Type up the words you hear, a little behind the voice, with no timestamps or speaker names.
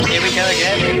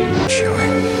again. Chewie,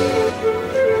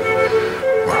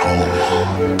 we're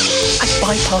home. I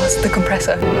bypassed the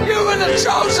compressor. You were the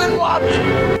chosen one.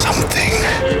 Something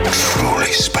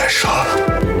truly special.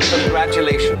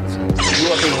 Congratulations. You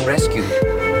are being rescued.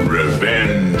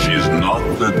 Revenge is not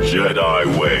the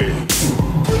Jedi way.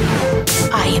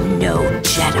 I am no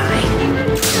Jedi.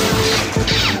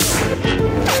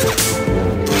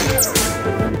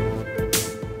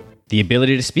 The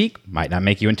ability to speak might not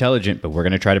make you intelligent, but we're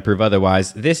going to try to prove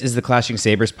otherwise. This is the Clashing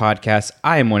Sabers podcast.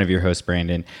 I am one of your hosts,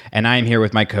 Brandon, and I am here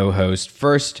with my co-host.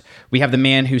 First, we have the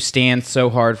man who stands so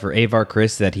hard for Avar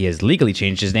Kriss that he has legally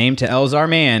changed his name to Elzar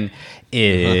Man.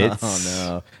 It's... Oh,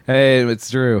 no. Hey, it's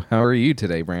Drew. How are you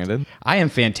today, Brandon? I am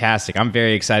fantastic. I'm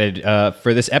very excited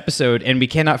for this episode, and we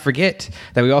cannot forget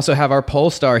that we also have our pole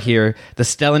star here, the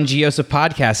Stellan Geos of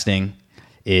podcasting.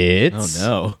 It's... Oh,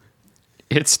 no.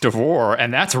 It's Devore,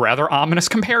 and that's a rather ominous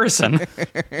comparison.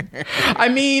 I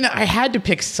mean, I had to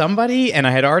pick somebody, and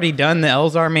I had already done the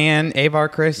Elzar Man, Avar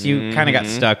Kriss. You kind of got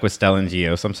stuck with Stellan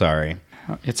Geos. I'm sorry.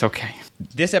 It's okay.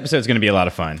 This episode is going to be a lot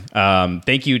of fun.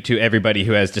 Thank you to everybody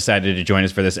who has decided to join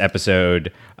us for this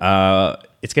episode.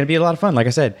 It's going to be a lot of fun. Like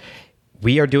I said,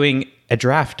 we are doing a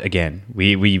draft again.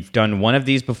 We've done one of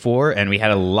these before, and we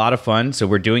had a lot of fun. So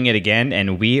we're doing it again,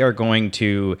 and we are going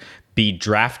to be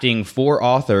drafting 4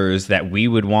 authors that we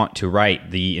would want to write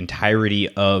the entirety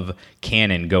of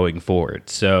canon going forward.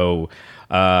 So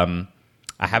I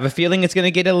have a feeling it's going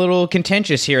to get a little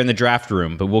contentious here in the draft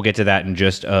room, but we'll get to that in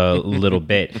just a little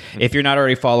bit. If you're not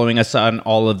already following us on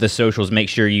all of the socials, make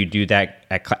sure you do that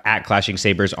at Clashing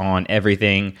Sabers on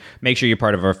everything. Make sure you're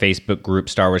part of our Facebook group,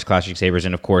 Star Wars Clashing Sabers,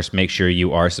 and of course, make sure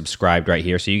you are subscribed right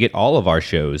here so you get all of our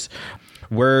shows.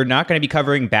 We're not going to be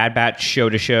covering Bad Batch show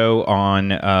to show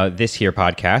on this here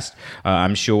podcast.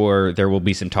 I'm sure there will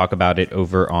be some talk about it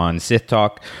over on Sith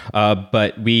Talk,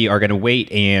 but we are going to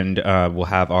wait, and we'll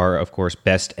have our, of course,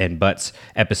 Best and Butts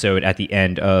episode at the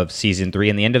end of Season 3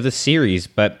 and the end of the series.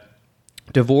 But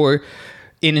Devore,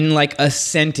 in like a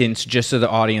sentence, just so the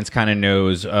audience kind of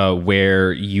knows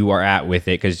where you are at with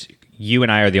it, because you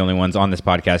and I are the only ones on this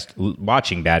podcast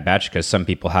watching Bad Batch, because some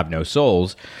people have no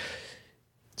souls.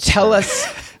 Tell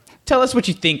us what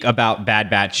you think about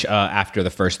Bad Batch after the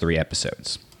first 3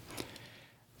 episodes.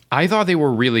 I thought they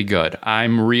were really good.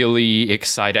 I'm really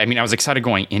excited. I mean, I was excited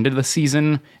going into the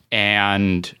season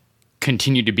and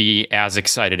continue to be as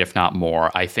excited, if not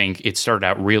more. I think it started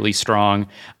out really strong.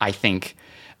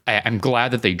 I'm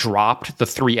glad that they dropped the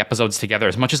 3 episodes together.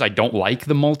 As much as I don't like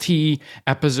the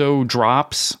multi-episode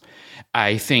drops,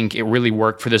 I think it really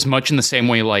worked for this, much in the same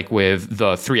way like with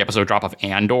the 3-episode drop of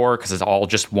Andor, because it's all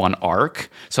just one arc.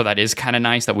 So that is kind of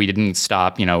nice that we didn't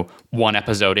stop, 1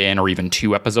 episode in or even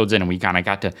 2 episodes in, and we kind of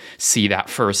got to see that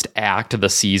first act of the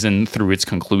season through its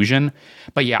conclusion.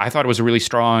 But yeah, I thought it was really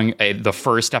strong. The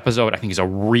first episode, I think, is a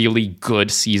really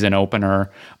good season opener,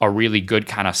 a really good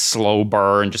kind of slow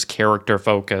burn, just character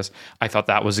focus. I thought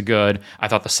that was good. I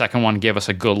thought the second one gave us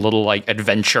a good little like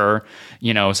adventure,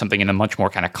 something in a much more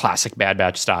kind of classic Bad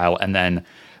Batch style. And then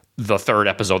the 3rd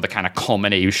episode, the kind of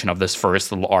culmination of this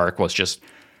first little arc, was just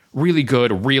really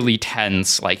good, really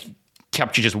tense, like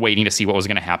kept you just waiting to see what was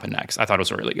going to happen next. I thought it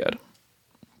was really good.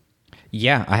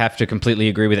 Yeah, I have to completely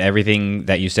agree with everything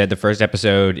that you said. The first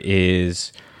episode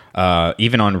is,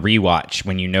 even on rewatch,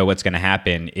 when you know what's going to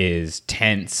happen, is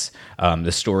tense.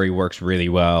 The story works really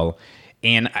well.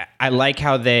 And I like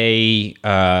how they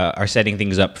are setting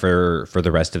things up for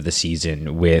the rest of the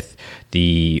season with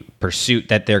the pursuit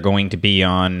that they're going to be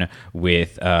on,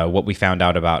 with what we found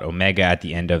out about Omega at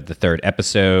the end of the 3rd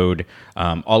episode,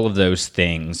 all of those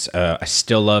things. I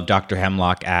still love Dr.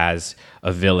 Hemlock as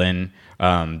a villain.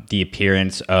 The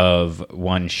appearance of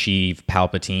one Sheev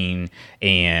Palpatine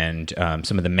and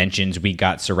some of the mentions we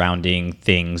got surrounding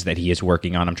things that he is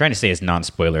working on. I'm trying to say as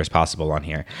non-spoiler as possible on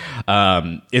here.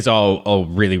 It's all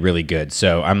really, really good.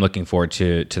 So I'm looking forward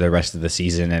to the rest of the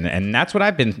season. And that's what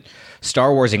I've been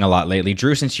Star Warsing a lot lately.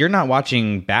 Drew, since you're not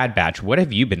watching Bad Batch, what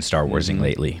have you been Star Warsing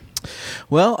lately?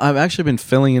 Well, I've actually been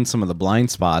filling in some of the blind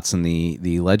spots in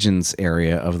the Legends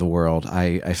area of the world.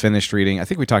 I finished reading, I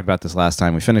think we talked about this last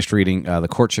time, we finished reading The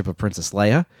Courtship of Princess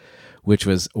Leia, which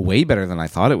was way better than I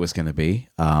thought it was going to be.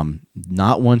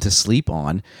 Not one to sleep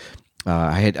on.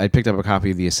 I picked up a copy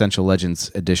of the Essential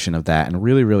Legends edition of that and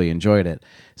really, really enjoyed it.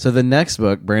 So the next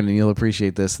book, Brandon, you'll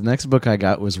appreciate this, the next book I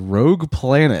got was Rogue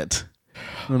Planet.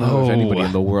 I don't know if anybody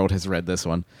in the world has read this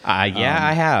one. Yeah,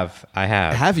 I have.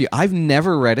 Have you? I've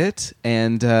never read it,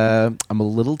 and I'm a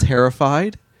little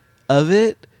terrified of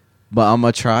it, but I'm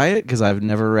going to try it because I've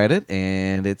never read it,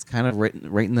 and it's kind of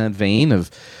right in that vein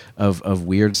of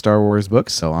weird Star Wars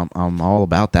books, so I'm all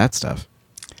about that stuff.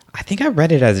 I think I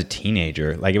read it as a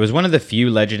teenager. Like, it was one of the few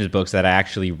Legends books that I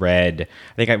actually read.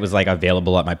 I think it was like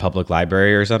available at my public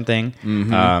library or something.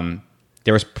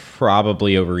 There was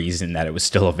probably a reason that it was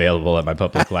still available at my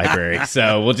public library.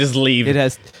 So we'll just leave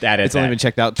that. It's only been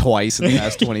checked out twice in the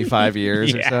past 25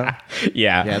 years or so.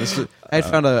 Yeah. I had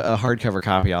found a hardcover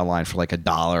copy online for like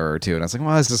 $1 or $2, and I was like,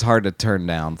 well, this is hard to turn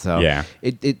down. So Yeah.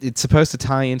 It's supposed to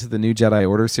tie into the new Jedi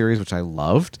Order series, which I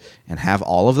loved and have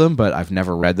all of them, but I've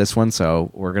never read this one,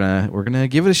 so we're gonna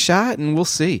give it a shot and we'll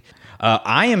see.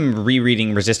 I am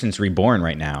rereading Resistance Reborn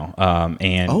right now,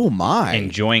 and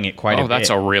enjoying it quite a bit. Oh, that's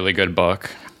a really good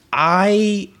book.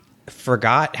 I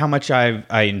forgot how much I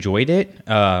enjoyed it.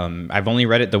 I've only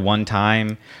read it the one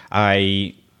time.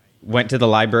 I went to the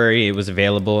library; it was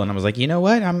available, and I was like, you know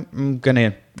what, I'm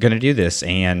gonna do this,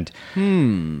 and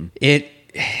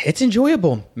it's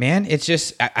enjoyable, man. It's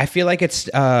just I feel like it's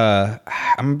I'm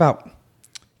about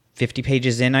 50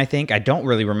 pages in, I think. I don't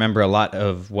really remember a lot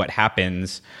of what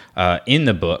happens in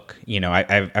the book. You know,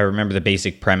 I remember the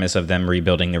basic premise of them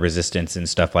rebuilding the Resistance and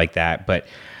stuff like that, but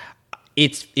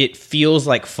it feels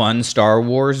like fun Star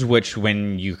Wars, which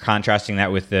when you're contrasting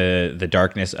that with the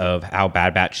darkness of how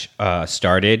Bad Batch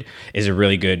started is a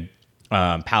really good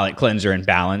palate cleanser and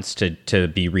balance to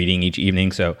be reading each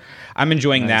evening. So I'm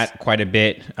enjoying that quite a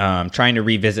bit. Trying to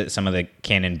revisit some of the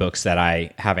canon books that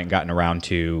I haven't gotten around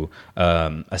to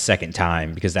a second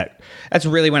time, because that's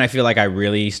really when I feel like I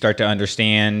really start to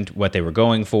understand what they were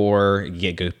going for,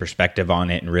 get good perspective on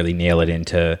it, and really nail it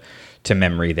into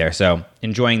memory there. So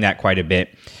enjoying that quite a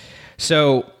bit.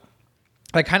 So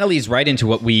that kind of leads right into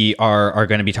what we are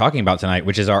going to be talking about tonight,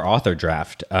 which is our author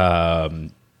draft.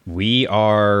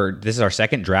 This is our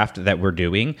second draft that we're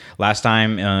doing. Last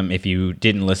time, if you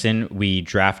didn't listen, we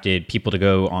drafted people to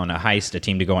go on a heist, a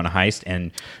team to go on a heist,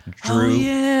 and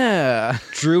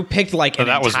Drew picked like an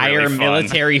entire really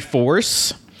military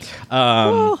force.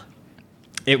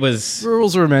 It was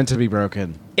Rules were meant to be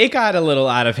broken. It got a little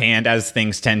out of hand, as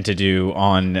things tend to do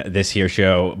on this here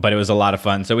show, but it was a lot of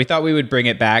fun. So we thought we would bring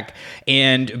it back.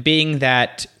 And being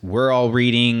that we're all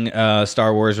reading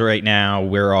Star Wars right now,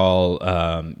 we're all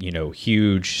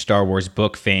huge Star Wars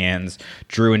book fans.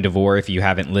 Drew and Devore, if you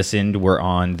haven't listened, we're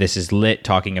on This Is Lit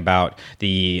talking about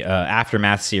the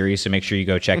Aftermath series. So make sure you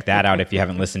go check that out if you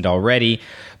haven't listened already.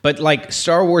 But like,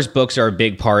 Star Wars books are a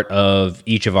big part of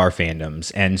each of our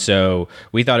fandoms. And so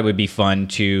we thought it would be fun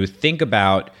to think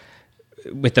about,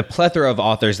 with the plethora of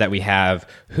authors that we have,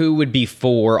 who would be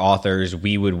 4 authors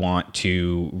we would want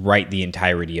to write the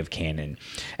entirety of canon.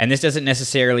 And this doesn't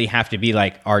necessarily have to be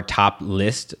like our top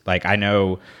list. Like, I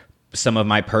know some of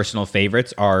my personal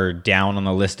favorites are down on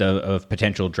the list of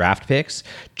potential draft picks,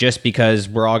 just because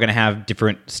we're all going to have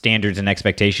different standards and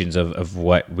expectations of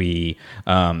what we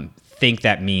think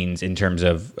that means in terms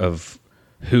of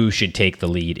who should take the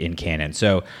lead in canon.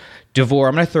 So, Devore,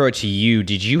 I'm going to throw it to you.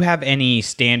 Did you have any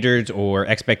standards or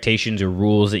expectations or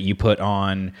rules that you put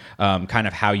on kind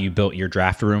of how you built your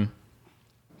draft room?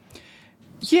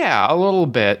 Yeah, a little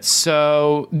bit.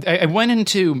 So I went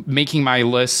into making my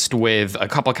list with a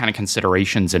couple of kind of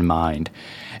considerations in mind.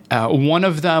 One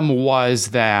of them was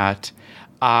that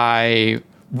I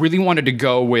really wanted to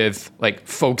go with like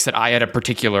folks that I had a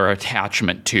particular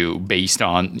attachment to based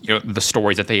on the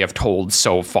stories that they have told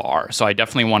so far. So I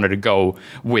definitely wanted to go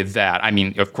with that. I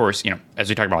mean, of course, as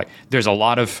we talked about, like, there's a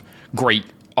lot of great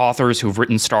authors who've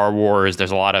written Star Wars.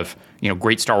 There's a lot of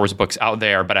great Star Wars books out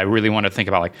there, but I really want to think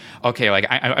about like, okay, like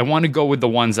I want to go with the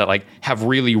ones that like have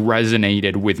really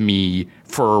resonated with me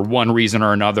for one reason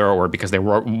or another, or because they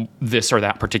wrote this or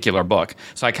that particular book.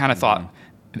 So I kind of thought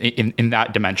in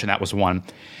that dimension, that was one.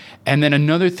 And then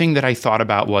another thing that I thought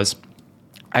about was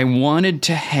I wanted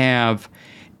to have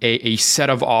a set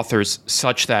of authors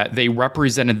such that they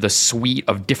represented the suite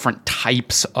of different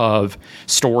types of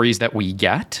stories that we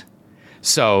get.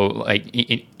 So, like,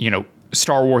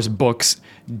 Star Wars books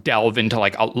delve into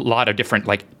like a lot of different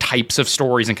like types of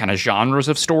stories and kind of genres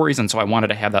of stories. And so I wanted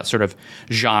to have that sort of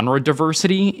genre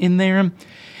diversity in there.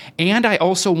 And I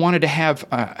also wanted to have,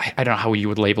 I don't know how you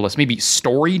would label this, maybe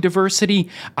story diversity,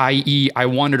 i.e. I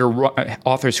wanted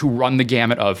authors who run the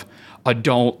gamut of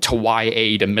adult to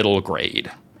YA to middle grade.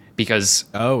 Because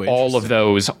all of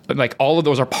those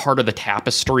are part of the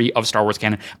tapestry of Star Wars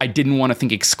canon. I didn't want to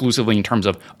think exclusively in terms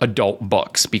of adult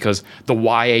books, because the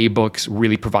YA books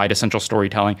really provide essential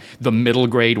storytelling. The middle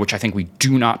grade, which I think we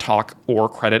do not talk or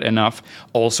credit enough,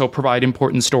 also provide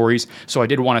important stories. So I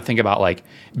did want to think about, like,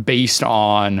 based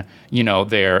on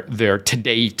their to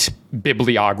date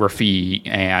bibliography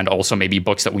and also maybe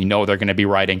books that we know they're going to be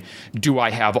writing, do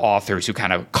I have authors who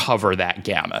kind of cover that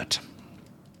gamut?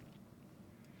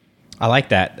 I like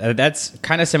that. That's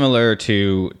kind of similar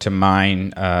to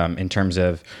mine in terms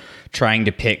of trying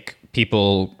to pick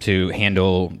people to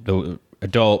handle the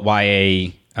adult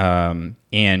YA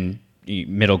and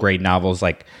middle grade novels.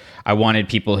 Like, I wanted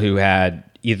people who had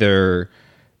either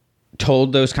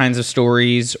told those kinds of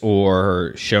stories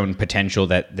or shown potential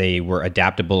that they were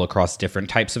adaptable across different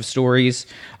types of stories,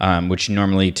 which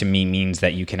normally to me means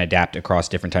that you can adapt across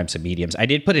different types of mediums. I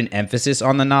did put an emphasis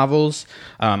on the novels.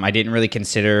 I didn't really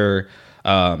consider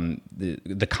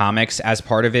the comics as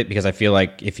part of it, because I feel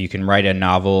like if you can write a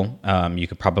novel, you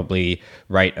could probably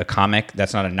write a comic.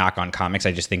 That's not a knock on comics.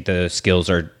 I just think the skills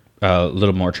are a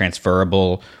little more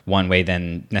transferable one way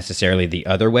than necessarily the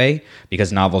other way,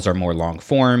 because novels are more long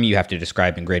form. You have to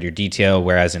describe in greater detail,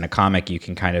 whereas in a comic, you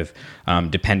can kind of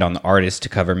depend on the artist to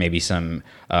cover maybe some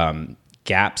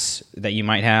gaps that you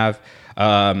might have.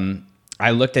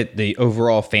 I looked at the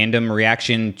overall fandom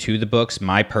reaction to the books,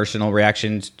 my personal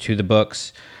reactions to the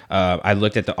books. I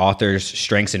looked at the author's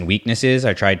strengths and weaknesses.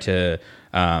 I tried to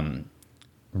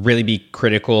really be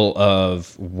critical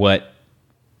of what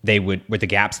the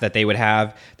gaps that they would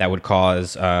have that would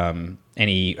cause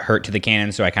any hurt to the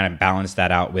canon. So I kind of balanced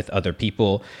that out with other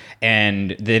people.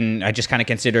 And then I just kind of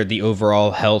considered the overall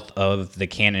health of the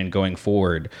canon going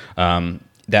forward.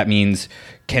 That means,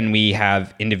 can we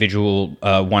have individual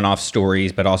one-off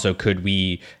stories, but also could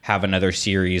we have another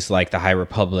series like the High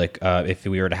Republic if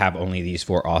we were to have only these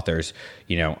 4 authors,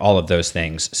 all of those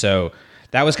things. So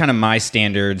that was kind of my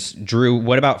standards. Drew,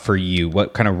 what about for you?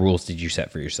 What kind of rules did you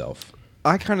set for yourself?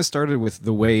 I kind of started with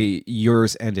the way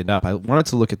yours ended up. I wanted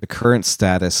to look at the current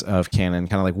status of canon,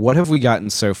 kind of like what have we gotten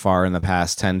so far in the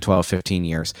past 10, 12, 15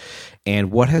 years,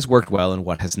 and what has worked well and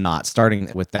what has not,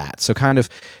 starting with that. So kind of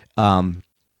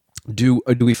do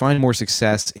we find more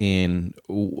success in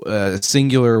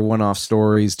singular one-off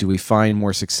stories? Do we find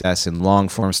more success in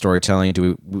long-form storytelling?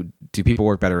 Do people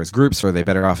work better as groups, or are they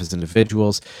better off as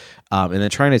individuals? And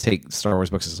then trying to take Star Wars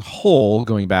books as a whole,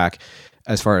 going back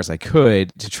as far as I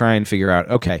could, to try and figure out,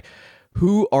 okay,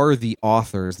 who are the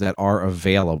authors that are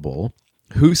available?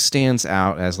 Who stands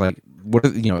out as like, what are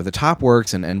the top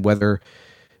works, and whether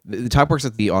the top works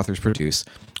that the authors produce,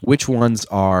 which ones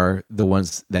are the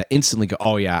ones that instantly go,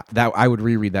 oh yeah, that I would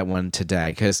reread that one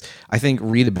today, because I think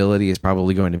readability is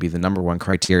probably going to be the number one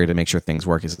criteria to make sure things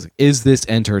work. Is this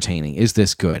entertaining? Is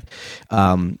this good?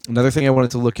 Another thing I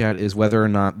wanted to look at is whether or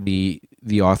not the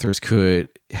authors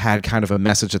had kind of a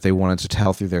message that they wanted to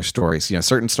tell through their stories.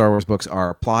 Certain Star Wars books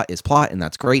are plot, and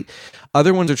that's great.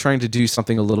 Other ones are trying to do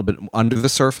something a little bit under the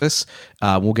surface.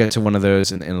 We'll get to one of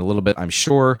those in a little bit, I'm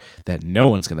sure, that no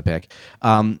one's going to pick.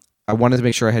 I wanted to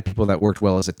make sure I had people that worked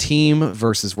well as a team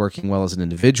versus working well as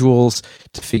individuals,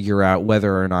 to figure out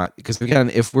whether or not, because again,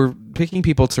 if we're picking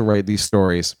people to write these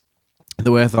stories,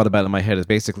 the way I thought about it in my head is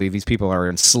basically these people are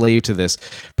enslaved to this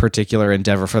particular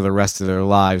endeavor for the rest of their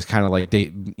lives, kind of like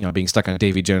being stuck on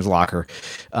Davy Jones' locker.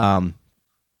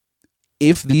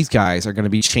 If these guys are going to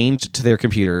be chained to their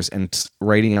computers and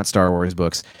writing out Star Wars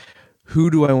books, who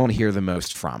do I want to hear the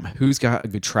most from? Who's got a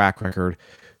good track record?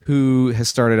 Who has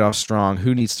started off strong?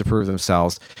 Who needs to prove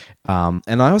themselves?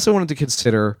 And I also wanted to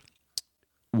consider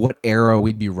what era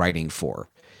we'd be writing for.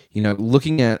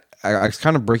 Looking at, I was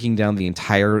kind of breaking down the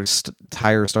entire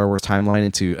Star Wars timeline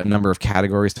into a number of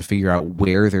categories to figure out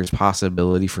where there's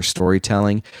possibility for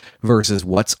storytelling versus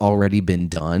what's already been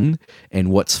done and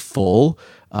what's full.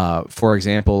 For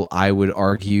example, I would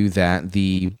argue that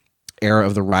the era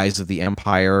of the rise of the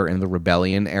Empire and the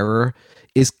Rebellion era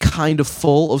is kind of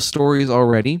full of stories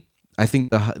already. I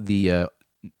think the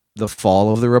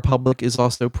fall of the Republic is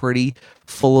also pretty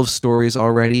full of stories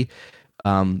already.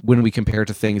 When we compare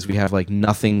to things, we have like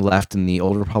nothing left in the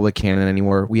Old Republic canon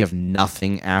anymore. We have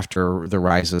nothing after the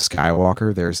rise of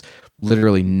Skywalker. There's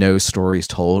literally no stories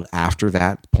told after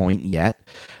that point yet,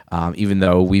 even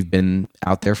though we've been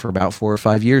out there for about 4 or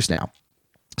 5 years now.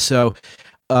 So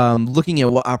looking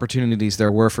at what opportunities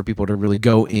there were for people to really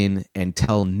go in and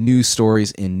tell new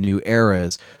stories in new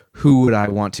eras, who would I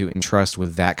want to entrust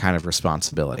with that kind of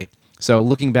responsibility? So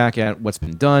looking back at what's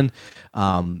been done,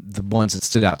 the ones that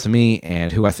stood out to me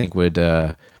and who I think would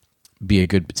be a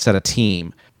good set of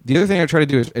team. The other thing I try to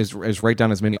do is write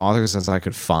down as many authors as I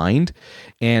could find.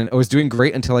 And I was doing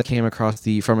great until I came across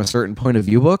the From a Certain Point of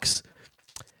View books.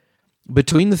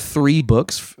 Between the 3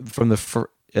 books from a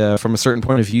Certain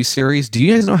Point of View series, do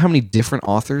you guys know how many different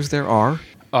authors there are?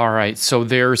 All right, so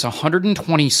there's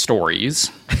 120 stories.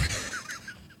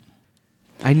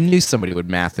 I knew somebody would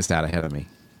math this out ahead of me.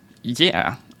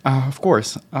 Yeah, of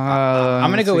course. I'm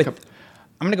gonna go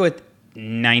with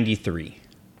 93.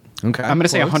 Okay, I'm gonna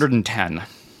say 110.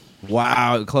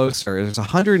 Wow, closer. There's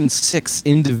 106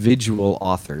 individual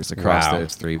authors across Wow.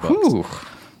 those 3 books.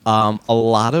 A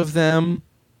lot of them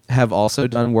have also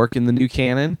done work in the new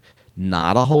canon.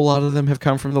 Not a whole lot of them have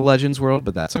come from the Legends world,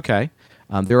 but that's okay.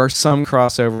 There are some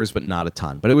crossovers, but not a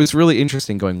ton. But it was really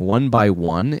interesting going one by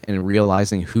one and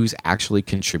realizing who's actually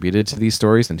contributed to these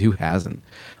stories and who hasn't.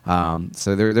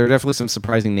 So there are definitely some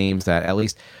surprising names that, at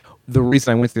least the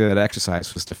reason I went through that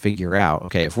exercise was to figure out,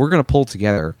 okay, if we're going to pull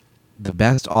together the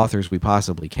best authors we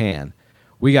possibly can,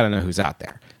 we got to know who's out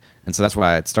there. And so that's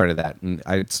why I started that. And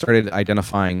I started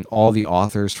identifying all the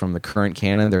authors from the current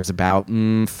canon. There's about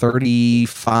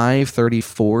 35,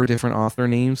 34 different author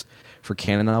names for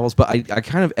canon novels. But I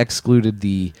kind of excluded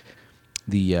the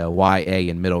YA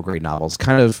and middle grade novels,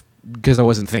 kind of because I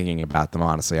wasn't thinking about them,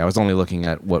 honestly. I was only looking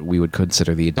at what we would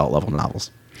consider the adult level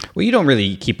novels. Well, you don't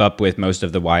really keep up with most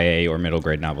of the YA or middle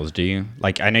grade novels, do you?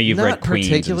 Like, I know you've read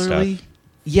Queens and stuff.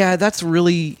 Yeah, that's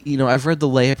really, I've read the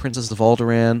Leia Princess of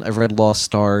Alderaan. I've read Lost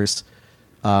Stars.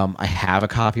 I have a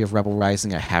copy of Rebel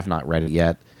Rising. I have not read it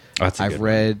yet. Oh, that's a good I've one.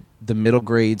 read the middle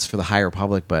grades for the High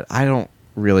Republic, but I don't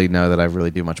really know that I really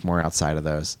do much more outside of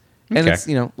those. And Okay. it's,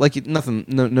 like nothing,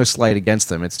 no slight against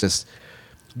them. It's just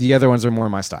the other ones are more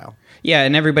my style. Yeah,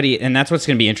 and that's what's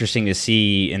going to be interesting to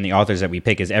see in the authors that we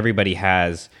pick is everybody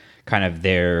has kind of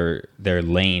their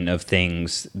lane of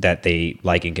things that they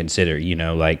like and consider.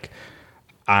 Like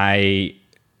I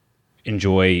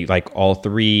enjoy like all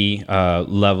 3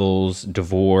 levels.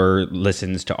 Devore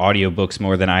listens to audiobooks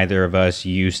more than either of us.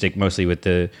 You stick mostly with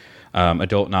the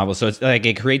adult novels, so it's like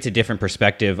it creates a different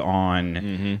perspective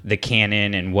on the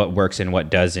canon and what works and what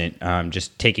doesn't.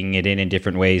 Just taking it in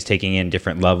different ways, taking in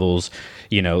different levels.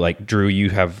 Like Drew,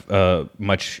 you have a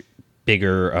much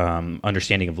bigger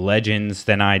understanding of Legends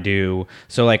than I do.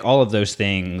 So like all of those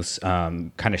things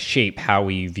kind of shape how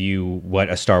we view what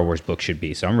a Star Wars book should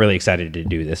be. So I'm really excited to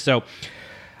do this. So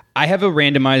I have a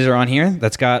randomizer on here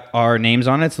that's got our names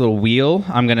on it. It's a little wheel.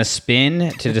 I'm going to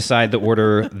spin to decide the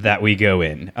order that we go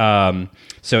in.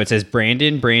 So it says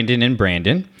Brandon, Brandon, and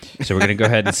Brandon. So we're going to go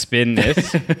ahead and spin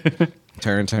this.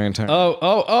 Turn.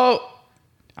 Oh.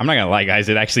 I'm not going to lie, guys.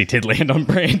 It actually did land on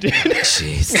Brandon.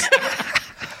 Jeez.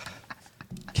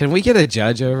 Can we get a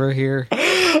judge over here?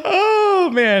 Oh,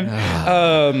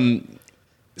 man.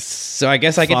 So I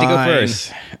guess I get to go Fine.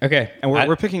 first. Okay. And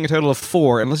we're picking a total of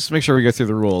 4, and let's just make sure we go through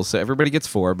the rules. So everybody gets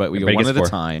 4, but we go Everybody one gets at 4. a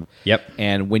time. Yep.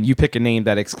 And when you pick a name,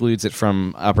 that excludes it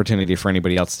from opportunity for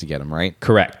anybody else to get them, right?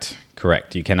 Correct.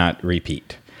 You cannot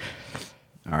repeat.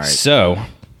 All right. So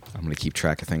I'm going to keep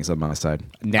track of things on my side.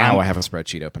 Now I have a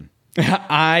spreadsheet open.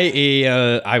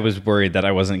 I was worried that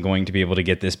I wasn't going to be able to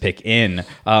get this pick in.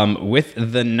 With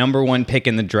the number 1 pick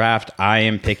in the draft, I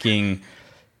am picking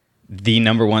the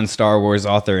number 1 Star Wars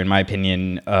author, in my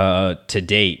opinion, to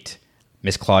date,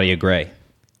 Miss Claudia Gray.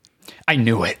 I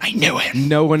knew it.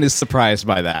 No one is surprised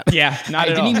by that. Yeah, not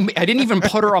at all. I didn't even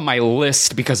put her on my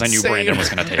list because I knew Brandon was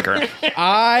going to take her.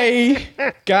 I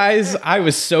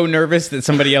was so nervous that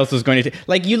somebody else was going to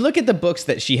like, you look at the books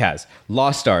that she has: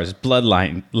 Lost Stars,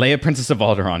 Bloodline, Leia Princess of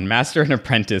Alderaan, Master and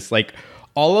Apprentice. Like,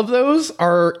 all of those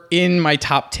are in my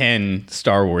top 10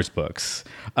 Star Wars books.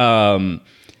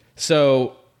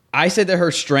 So I said that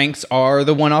her strengths are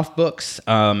the one-off books,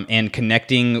 and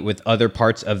connecting with other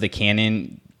parts of the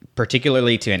canon,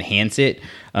 particularly to enhance it.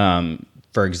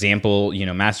 For example,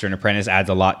 Master and Apprentice adds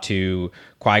a lot to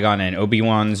Qui-Gon and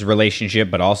Obi-Wan's relationship,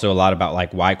 but also a lot about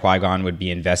like why Qui-Gon would be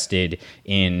invested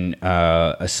in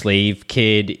a slave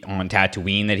kid on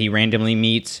Tatooine that he randomly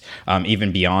meets,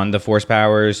 even beyond the Force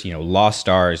powers. Lost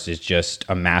Stars is just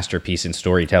a masterpiece in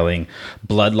storytelling.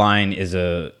 Bloodline is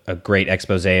a great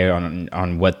expose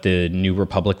on what the New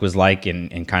Republic was like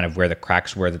and kind of where the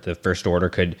cracks were that the First Order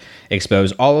could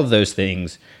expose. All of those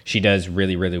things she does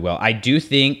really, really well. I do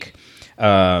think...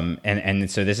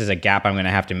 and so this is a gap I'm going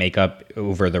to have to make up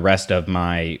over the rest of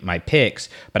my picks.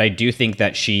 But I do think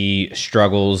that she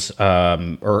struggles,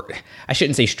 or I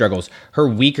shouldn't say struggles. Her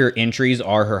weaker entries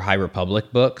are her High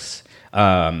Republic books.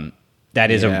 That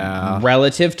is a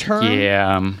relative term.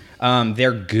 Yeah.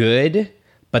 They're good,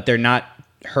 but they're not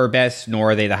her best,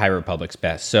 nor are they the High Republic's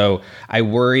best. So I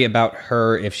worry about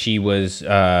her if she was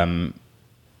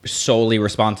solely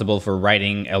responsible for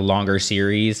writing a longer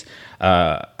series.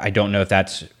 I don't know if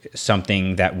that's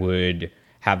something that would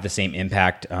have the same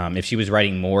impact. If she was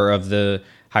writing more of the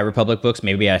High Republic books,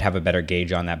 maybe I'd have a better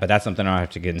gauge on that. But that's something I'll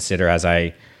have to consider as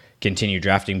I continue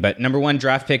drafting. But number 1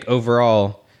 draft pick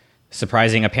overall,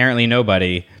 surprising apparently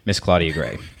nobody, Miss Claudia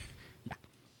Gray.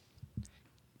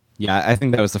 Yeah, I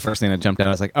think that was the first thing that jumped out.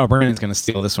 I was like, oh, Brandon's going to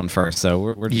steal this one first, so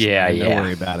we're just don't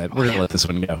worry about it. We're going to let this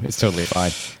one go. It's totally fine.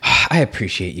 I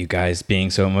appreciate you guys being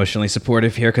so emotionally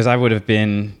supportive here because I would have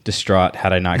been distraught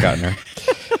had I not gotten her.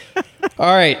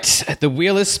 All right. The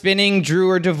wheel is spinning, Drew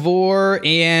or Devore,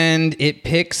 and it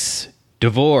picks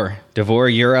Devore. Devore,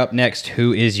 you're up next.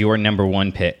 Who is your number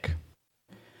one pick?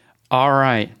 All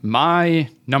right. My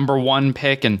number one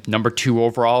pick and number 2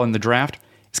 overall in the draft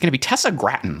is going to be Tessa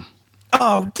Gratton.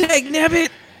 Oh, dang nabbit.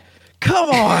 Come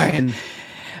on.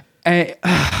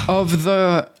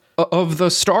 Of the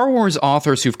Star Wars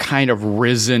authors who've kind of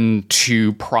risen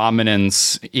to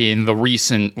prominence in the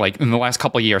recent, like in the last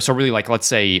couple of years, so really like, let's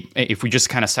say if we just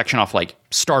kind of section off like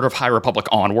start of High Republic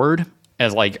onward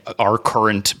as like our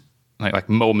current like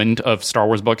moment of Star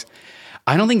Wars books,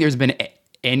 I don't think there's been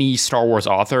any Star Wars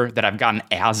author that I've gotten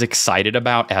as excited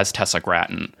about as Tessa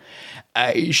Gratton.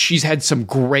 She's had some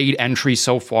great entries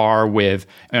so far with,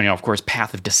 of course,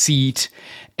 Path of Deceit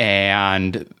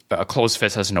and Closed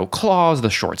Fist Has No Claws, the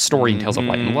short story Tales of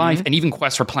Light and Life, and even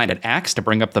Quest for Planet X to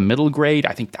bring up the middle grade.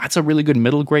 I think that's a really good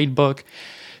middle grade book.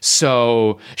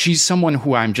 So she's someone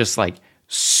who I'm just like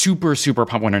super, super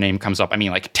pumped when her name comes up. I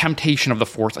mean, like Temptation of the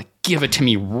Force, like give it to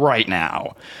me right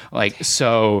now. Like,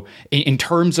 so in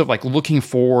terms of like looking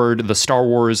forward, the Star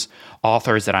Wars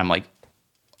authors that I'm like,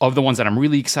 of the ones that I'm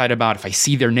really excited about, if I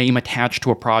see their name attached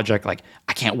to a project, like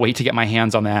I can't wait to get my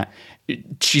hands on that.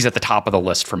 She's at the top of the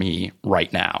list for me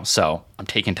right now. So I'm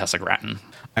taking Tessa Gratton.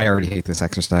 I already hate this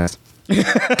exercise.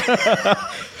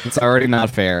 It's already not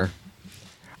fair.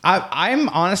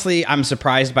 I'm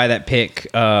surprised by that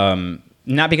pick.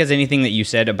 Not because anything that you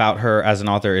said about her as an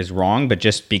author is wrong, but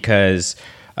just because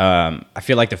I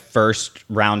feel like the first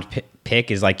round pick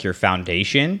is like your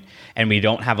foundation, and we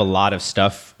don't have a lot of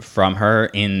stuff from her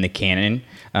in the canon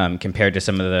compared to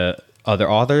some of the other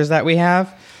authors that we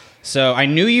have. So I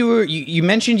knew you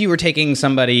mentioned you were taking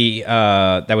somebody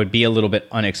that would be a little bit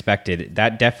unexpected.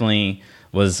 That definitely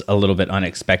was a little bit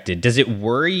unexpected. Does it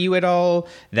worry you at all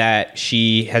that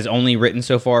she has only written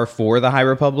so far for the High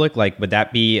Republic? Like, would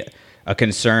that be a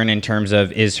concern in terms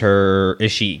of is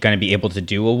she going to be able to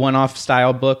do a one-off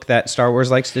style book that Star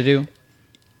Wars likes to do?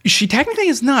 She technically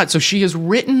is not. So she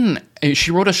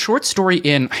wrote a short story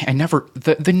in,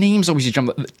 the names always jump,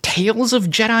 Tales of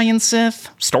Jedi and Sith,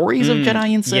 Stories of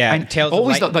Jedi and Sith. Yeah, Tales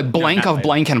always of the blank of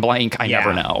blank and blank, I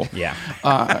never know. Yeah.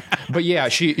 But yeah,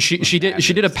 she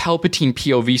did a Palpatine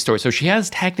POV story. So she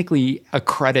has technically a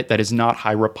credit that is not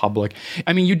High Republic.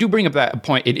 I mean, you do bring up that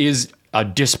point. It is a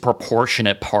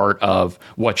disproportionate part of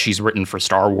what she's written for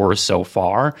Star Wars so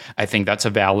far. I think that's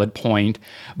a valid point.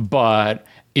 But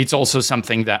it's also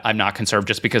something that I'm not concerned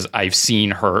just because I've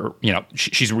seen her,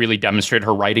 she's really demonstrated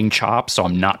her writing chops. So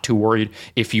I'm not too worried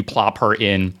if you plop her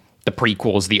in the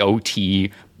prequels, the OT,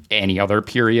 any other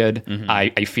period.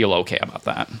 I feel okay about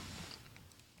that.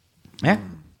 Yeah.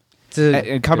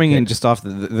 Coming in just off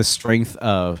the strength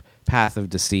of Path of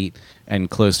Deceit and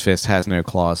Closed Fist Has No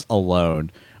Claws alone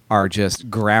are just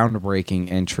groundbreaking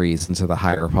entries into the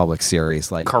High Republic series.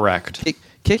 Like, correct.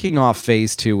 Kicking off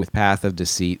Phase 2 with Path of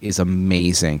Deceit is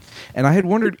amazing. And I had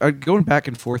wondered, going back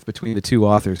and forth between the two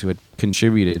authors who had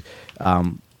contributed,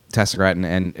 Tessa Gratton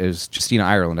and it was Justina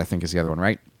Ireland, I think is the other one,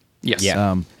 right? Yes.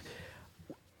 Yeah.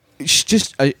 It's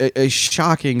just a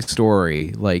shocking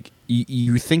story. Like,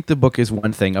 you think the book is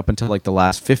one thing up until like the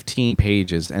last 15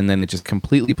 pages, and then it just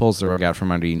completely pulls the rug out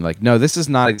from under you. Like, no, this is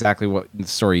not exactly what the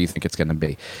story you think it's going to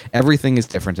be. Everything is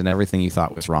different, and everything you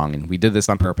thought was wrong, and we did this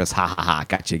on purpose. Ha ha ha!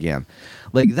 Got you again.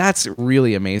 Like, that's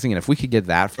really amazing. And if we could get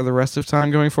that for the rest of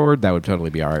time going forward, that would totally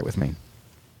be all right with me.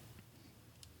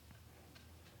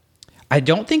 I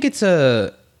don't think it's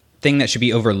a thing that should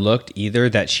be overlooked either,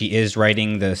 that she is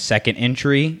writing the second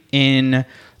entry in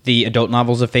the adult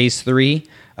novels of Phase 3,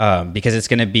 because it's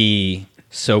going to be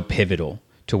so pivotal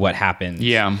to what happens.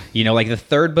 Yeah. Like the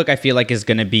third book I feel like is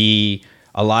going to be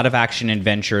a lot of action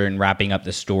adventure and wrapping up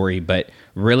the story, but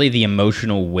really the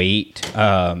emotional weight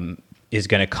is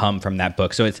going to come from that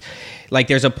book. So it's like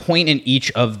there's a point in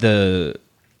each of the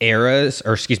eras,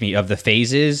 or excuse me, of the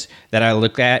phases that I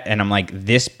look at and I'm like,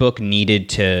 this book needed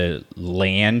to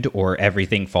land or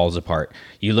everything falls apart.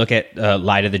 You look at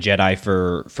Light of the Jedi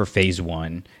for Phase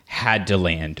 1, had to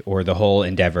land or the whole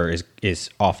endeavor is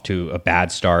off to a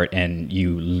bad start and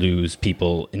you lose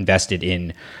people invested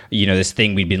in, this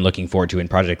thing we'd been looking forward to in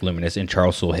Project Luminous, and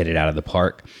Charles Soule hit it out of the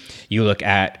park. You look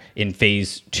at in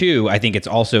Phase 2, I think it's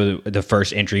also the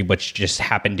first entry, which just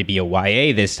happened to be a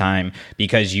YA this time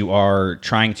because you are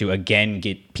trying to again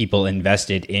get people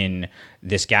invested in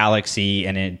this galaxy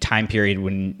and in a time period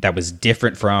when that was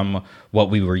different from what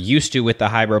we were used to with the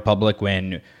High Republic,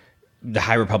 when the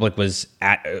High Republic was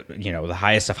at the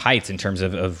highest of heights in terms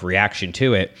of reaction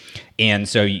to it. And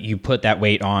so you put that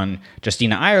weight on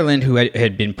Justina Ireland, who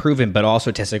had been proven, but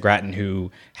also Tessa Gratton,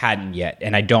 who hadn't yet.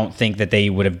 And I don't think that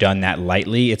they would have done that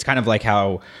lightly. It's kind of like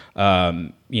how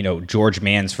George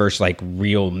Mann's first like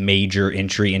real major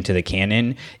entry into the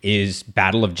canon is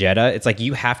Battle of Jeddah. It's like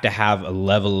you have to have a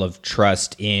level of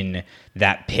trust in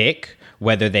that pick,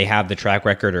 whether they have the track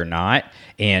record or not.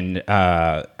 And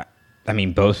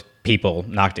both people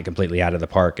knocked it completely out of the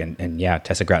park. And yeah,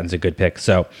 Tessa Gratton's a good pick.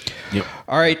 So, Yep.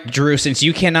 All right, Drew, since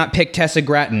you cannot pick Tessa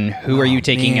Gratton, who are you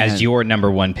taking as your number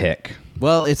one pick?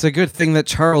 Well, it's a good thing that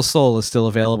Charles Soule is still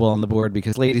available on the board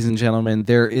because, ladies and gentlemen,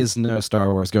 there is no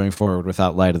Star Wars going forward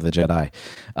without Light of the Jedi.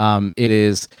 It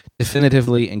is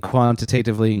definitively and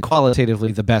quantitatively and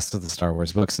qualitatively the best of the Star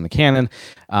Wars books in the canon,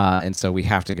 and so we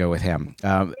have to go with him.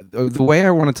 The way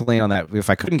I wanted to land on that, if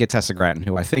I couldn't get Tessa Gratton,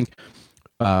 who I think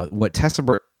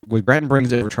what Gratton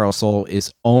brings over Charles Soule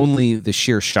is only the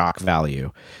sheer shock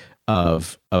value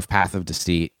of Path of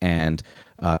Deceit and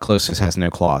Closeness Has No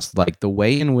Claws. Like the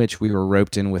way in which we were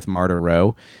roped in with Marta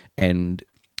Rowe and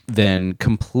then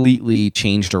completely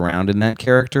changed around in that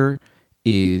character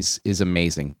is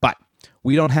amazing. But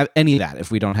we don't have any of that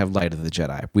if we don't have Light of the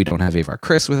Jedi. We don't have Avar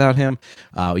Kriss without him.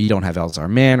 You don't have Elzar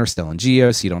Mann or Stellan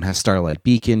Gios. You don't have Starlight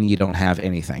Beacon. You don't have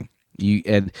anything.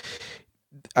 And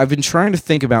I've been trying to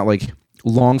think about like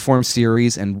long form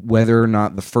series and whether or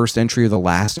not the first entry or the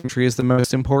last entry is the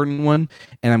most important one,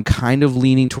 and I'm kind of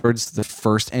leaning towards the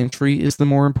first entry is the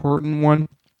more important one.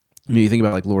 You think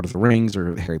about like Lord of the Rings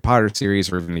or the Harry Potter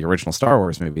series or even the original Star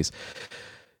Wars movies.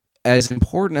 As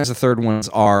important as the third ones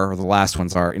are or the last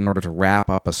ones are in order to wrap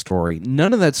up a story,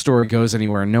 none of that story goes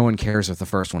anywhere and no one cares if the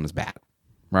first one is bad,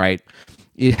 right?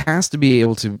 It has to be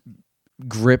able to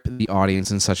grip the audience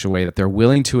in such a way that they're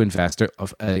willing to invest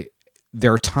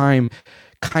their time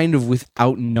kind of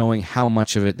without knowing how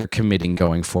much of it they're committing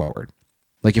going forward.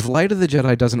 Like if Light of the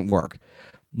Jedi doesn't work,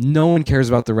 no one cares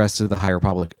about the rest of the High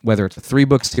Republic, whether it's a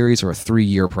 3-book series or a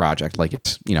 3-year project. Like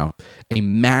it's, a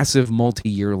massive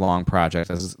multi-year long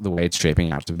project as the way it's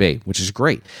shaping out to be, which is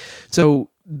great. So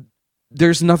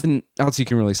there's nothing else you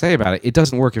can really say about it. It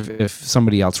doesn't work if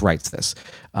somebody else writes this.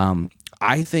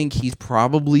 I think he's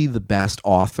probably the best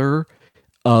author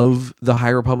of the High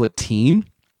Republic team.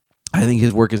 I think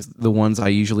his work is the ones I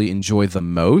usually enjoy the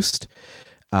most.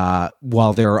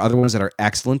 While there are other ones that are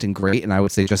excellent and great, and I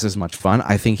would say just as much fun,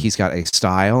 I think he's got a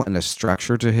style and a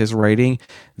structure to his writing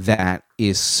that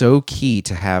is so key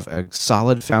to have a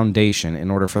solid foundation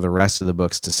in order for the rest of the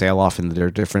books to sail off in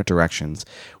their different directions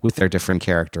with their different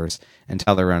characters and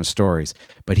tell their own stories.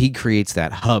 But he creates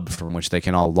that hub from which they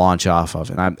can all launch off of,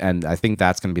 and I think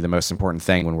that's going to be the most important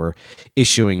thing when we're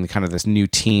issuing kind of this new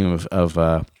team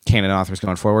of canon authors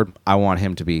going forward. I want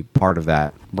him to be part of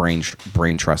that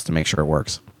brain trust to make sure it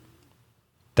works.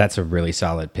 That's a really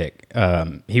solid pick.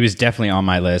 He was definitely on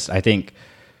my list. I think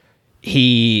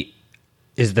he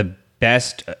is the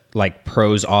best like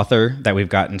prose author that we've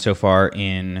gotten so far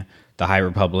in the High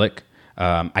Republic.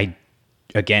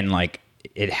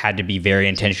 It had to be very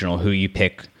intentional who you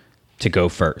pick to go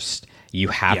first. You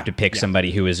have to pick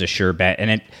somebody who is a sure bet,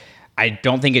 and I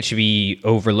don't think it should be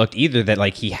overlooked either that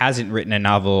like he hasn't written a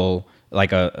novel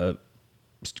like a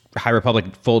High Republic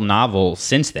full novel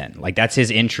since then. Like that's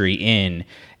his entry in,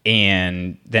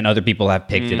 and then other people have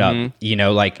picked it up.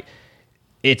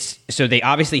 It's so they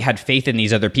obviously had faith in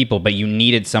these other people, but you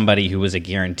needed somebody who was a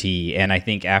guarantee. And I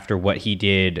think after what he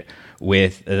did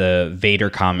with the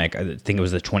Vader comic, I think it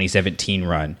was the 2017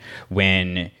 run,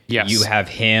 when you have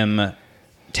him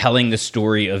telling the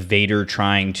story of Vader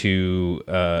trying to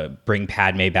bring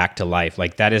Padme back to life.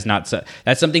 Like that is not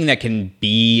that's something that can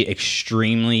be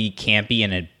extremely campy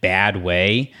in a bad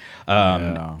way.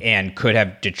 And could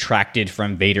have detracted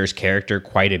from Vader's character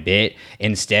quite a bit.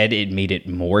 Instead, it made it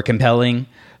more compelling.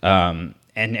 And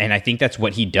I think that's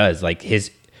what he does. Like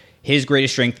his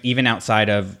greatest strength, even outside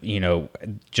of,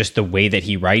 just the way that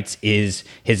he writes, is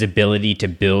his ability to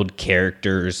build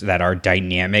characters that are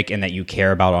dynamic and that you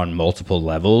care about on multiple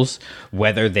levels,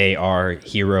 whether they are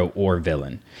hero or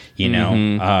villain.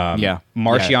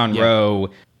 Marchion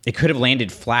Rowe, it could have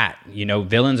landed flat.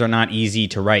 Villains are not easy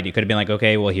to write. It could have been like,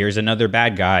 okay, well, here's another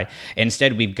bad guy.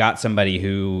 Instead, we've got somebody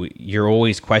who you're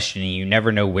always questioning. You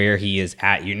never know where he is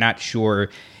at. You're not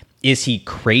sure, is he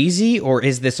crazy or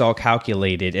is this all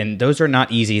calculated? And those are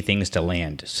not easy things to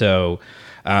land. So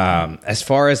as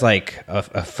far as like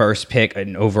a first pick,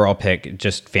 an overall pick,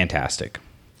 just fantastic.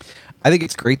 I think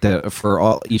it's great that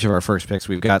for each of our first picks,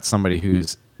 we've got somebody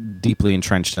who's deeply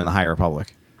entrenched in the High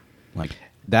Republic. Like,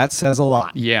 that says a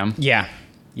lot. Yeah. Yeah.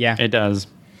 It does.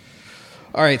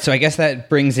 All right, so I guess that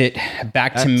brings it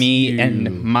back to me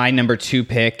and my number 2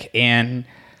 pick. And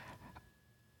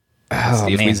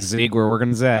See if we zig where we're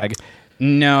going to zag.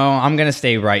 no, I'm gonna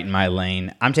stay right in my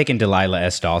lane. I'm taking Delilah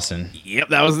S. Dawson. Yep,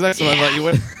 that was the next one I thought you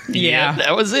would. Yeah,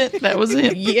 that was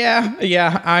it.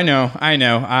 yeah. I know.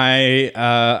 I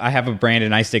have a brand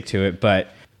and I stick to it. But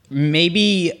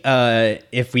maybe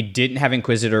if we didn't have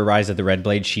Inquisitor Rise of the Red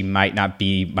Blade, she might not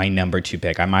be my number 2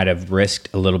 pick. I might have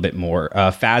risked a little bit more.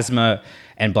 Phasma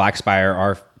and Black Spire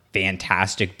are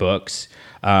fantastic books,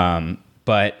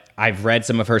 but I've read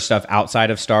some of her stuff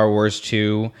outside of Star Wars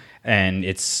too, and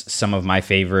it's some of my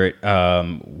favorite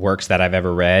works that I've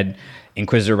ever read.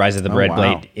 Inquisitor Rise of the Red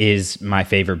Blade is my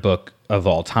favorite book of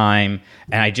all time,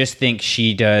 and I just think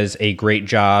she does a great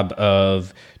job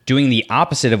of doing the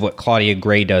opposite of what Claudia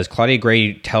Gray does. Claudia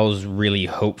Gray tells really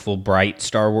hopeful, bright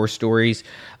Star Wars stories.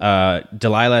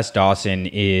 Delilah S. Dawson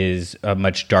is a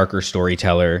much darker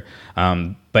storyteller,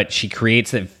 but she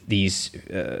creates these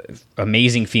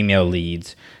amazing female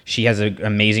leads. She has an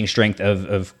amazing strength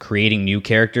of creating new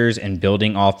characters and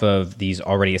building off of these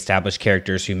already established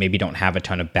characters who maybe don't have a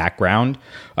ton of background.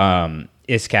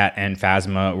 Iskat and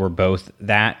Phasma were both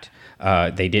that.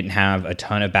 They didn't have a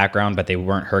ton of background, but they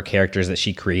weren't her characters that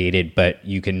she created. But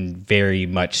you can very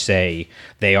much say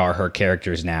they are her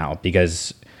characters now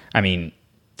because, I mean,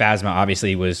 Phasma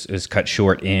obviously was cut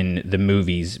short in the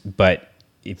movies. But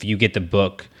if you get the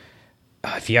book,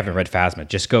 if you haven't read Phasma,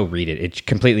 just go read it. It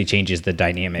completely changes the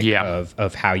dynamic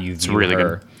of how you view really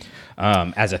her. Good.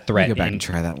 As a threat. Go back and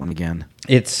try that one again.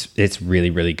 It's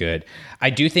really, really good. I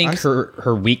do think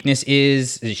her weakness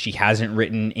is she hasn't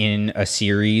written in a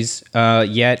series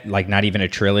yet, like not even a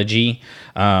trilogy.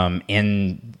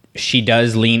 And she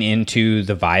does lean into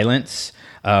the violence,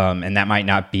 and that might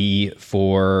not be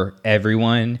for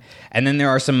everyone. And then there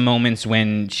are some moments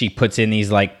when she puts in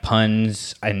these like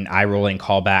puns and eye-rolling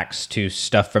callbacks to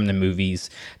stuff from the movies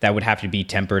that would have to be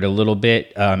tempered a little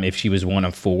bit if she was one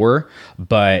of 4.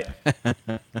 But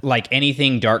like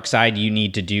anything dark side you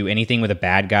need to do, anything with a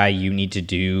bad guy you need to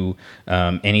do,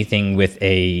 anything with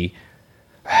a,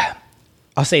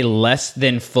 I'll say less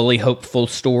than fully hopeful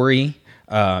story.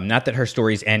 Not that her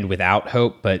stories end without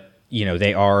hope, but you know,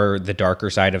 they are the darker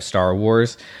side of Star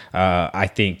Wars. I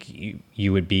think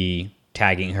you would be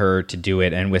tagging her to do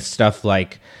it. And with stuff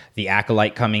like The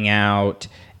Acolyte coming out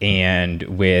and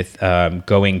with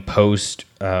going post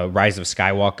Rise of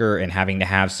Skywalker and having to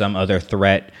have some other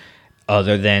threat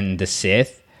other than the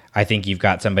Sith, I think you've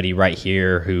got somebody right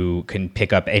here who can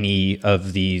pick up any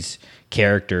of these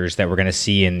characters that we're going to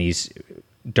see in these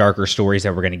darker stories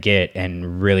that we're going to get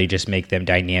and really just make them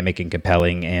dynamic and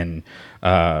compelling and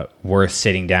worth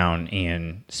sitting down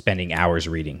and spending hours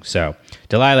reading. So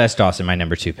Delilah S. Dawson, my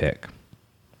number 2 pick.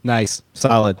 Nice.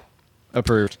 Solid.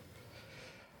 Approved.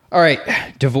 All right,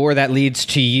 Devore, that leads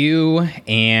to you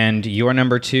and your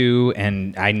number 2,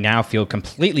 and I now feel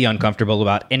completely uncomfortable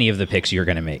about any of the picks you're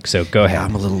going to make. So go ahead.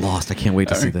 I'm a little lost. I can't wait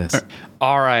to see this.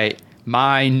 All right,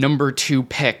 my number 2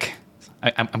 pick.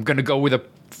 I'm going to go with a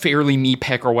fairly me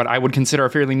pick, or what I would consider a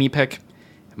fairly me pick.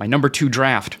 My number 2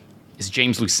 draft is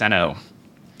James Luceno.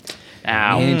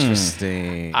 Now,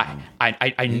 Interesting.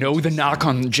 I know the knock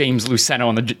on James Luceno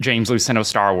and the James Luceno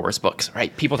Star Wars books,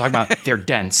 right? People talk about they're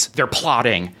dense, they're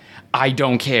plotting. I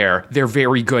don't care. They're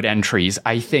very good entries.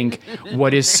 I think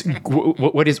what is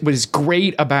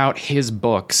great about his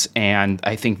books, and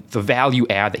I think the value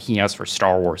add that he has for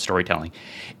Star Wars storytelling,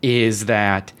 is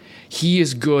that he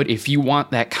is good if you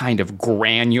want that kind of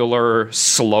granular,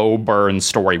 slow burn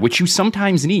story, which you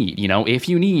sometimes need. You know, if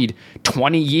you need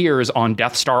 20 years on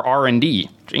Death Star R&D,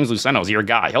 James Luceno's your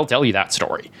guy. He'll tell you that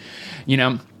story. You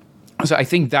know, so I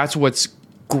think that's what's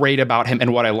great about him,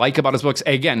 and what I like about his books.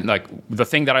 Again, like the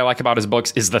thing that I like about his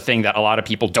books is the thing that a lot of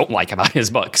people don't like about his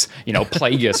books. You know,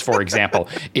 Plagueis, for example,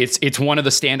 it's one of the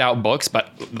standout books, but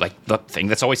like the thing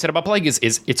that's always said about Plagueis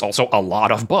is it's also a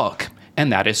lot of book.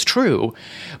 And that is true.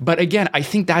 But again, I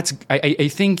think I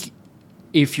think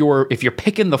if you're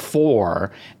picking the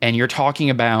 4 and you're talking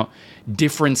about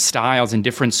different styles and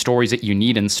different stories that you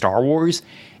need in Star Wars,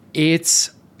 it's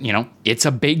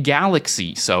a big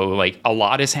galaxy. So like a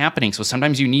lot is happening. So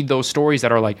sometimes you need those stories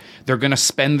that are like they're going to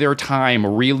spend their time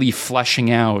really fleshing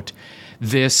out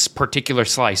this particular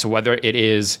slice, whether it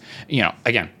is, you know,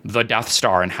 again, the Death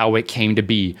Star and how it came to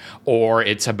be, or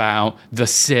it's about the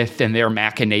Sith and their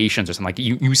machinations or something. Like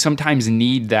you sometimes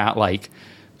need that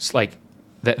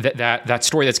that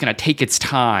story that's going to take its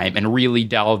time and really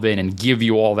delve in and give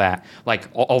you all that, like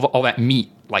all that meat,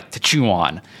 like to chew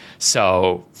on.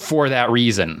 So for that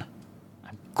reason,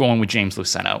 I'm going with James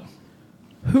Luceno.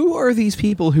 Who are these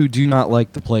people who do not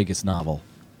like the Plagueis novel?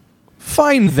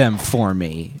 find them for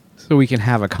me so we can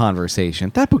have a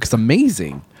conversation. That book's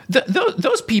amazing.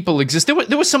 Those people exist.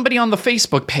 There was somebody on the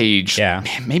Facebook page, Yeah.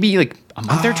 maybe like a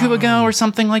month or two ago or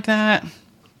something like that.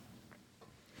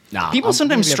 Nah, People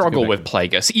sometimes maybe I have to go struggle back with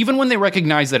and- Plagueis, even when they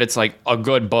recognize that it's like a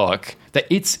good book. That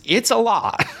it's a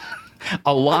lot.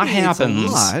 A lot happens.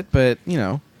 It's a lot, but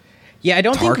Yeah, I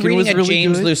don't think Tarkin reading was a really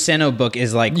James good. Luceno book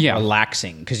is like Yeah.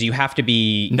 relaxing because you have to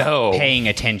be No. paying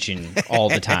attention all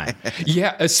the time.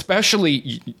 Yeah,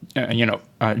 especially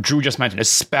Drew just mentioned,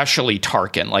 especially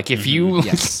Tarkin. Like if you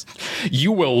Yes.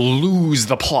 you will lose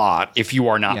the plot if you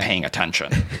are not Yeah. paying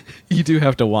attention. You do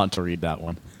have to want to read that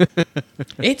one.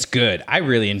 It's good. I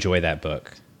really enjoy that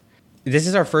book. This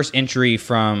is our first entry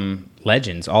from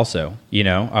Legends also,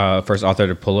 first author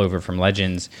to pull over from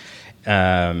Legends.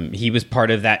 He was part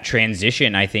of that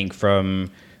transition, I think, from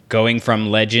going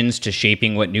from Legends to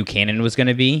shaping what new canon was going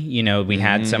to be. We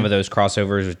had some of those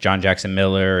crossovers with John Jackson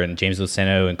Miller and James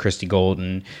Luceno and Christy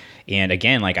Golden. And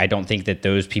again, I don't think that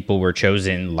those people were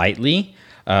chosen lightly.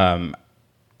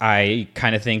 I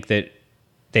kind of think that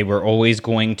they were always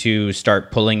going to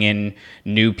start pulling in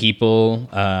new people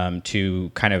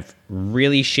to kind of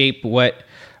really shape what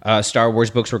Star Wars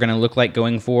books were going to look like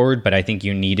going forward. But I think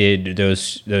you needed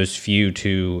those few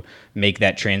to make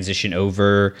that transition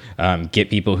over, get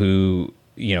people who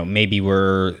maybe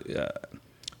were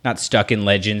not stuck in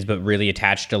Legends, but really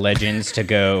attached to Legends to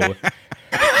go.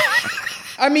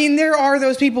 I mean, there are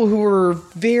those people who were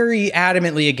very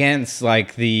adamantly against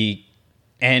the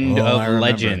end I of remember.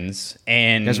 Legends,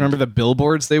 and You guys remember the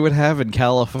billboards they would have in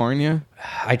California?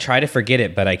 I try to forget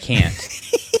it, but I can't.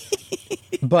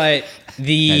 But Guys, it's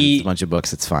the a bunch of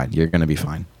books. It's fine. You're going to be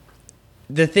fine.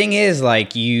 the thing is,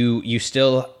 you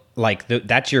still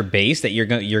that's your base that you're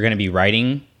going to be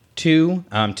writing to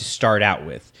start out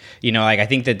with. I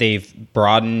think that they've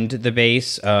broadened the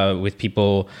base with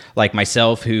people like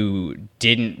myself who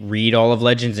didn't read all of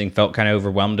Legends and felt kind of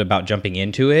overwhelmed about jumping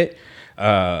into it.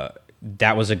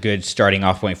 That was a good starting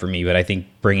off point for me, but I think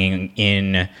bringing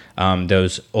in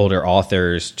those older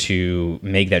authors to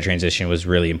make that transition was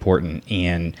really important.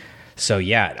 And so,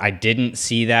 yeah, I didn't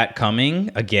see that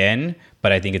coming again,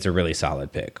 but I think it's a really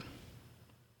solid pick.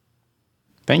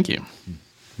 Thank you.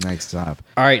 Nice job.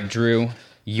 All right, Drew,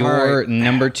 your All right.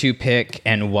 number 2 pick,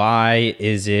 and why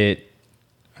is it?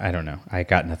 I don't know. I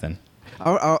got nothing.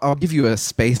 I'll give you a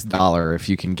space dollar if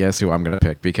you can guess who I'm going to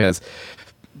pick, because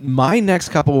my next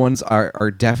couple ones are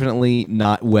definitely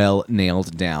not well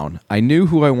nailed down. I knew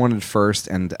who I wanted first,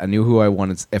 and I knew who I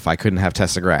wanted if I couldn't have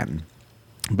Tessa Gratton.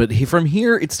 But from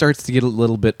here, it starts to get a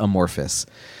little bit amorphous.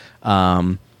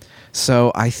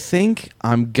 So I think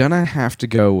I'm going to have to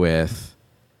go with...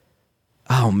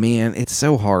 Oh, man, it's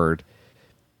so hard.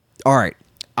 All right,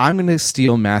 I'm going to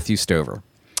steal Matthew Stover.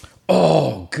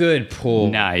 Oh, good pull.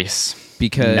 Nice.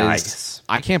 Because Nice.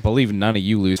 I can't believe none of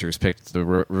you losers picked the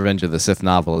Revenge of the Sith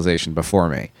novelization before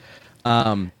me.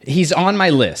 He's on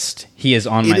my list. He is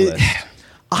on my list.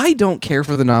 I don't care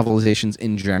for the novelizations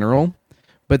in general,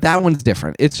 but that one's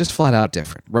different. It's just flat out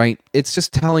different, right? It's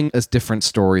just telling a different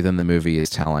story than the movie is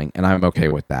telling, and I'm okay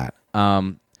with that.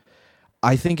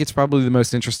 I think it's probably the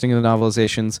most interesting of the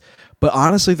novelizations, but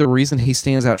honestly, the reason he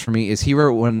stands out for me is he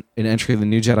wrote an entry in the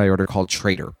New Jedi Order called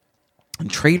Traitor. And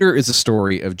Traitor is a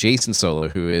story of Jason Solo,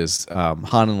 who is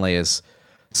Han and Leia's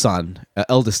son,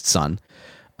 eldest son,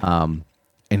 and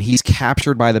he's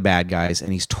captured by the bad guys,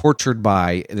 and he's tortured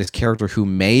by this character who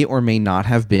may or may not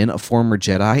have been a former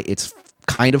Jedi. It's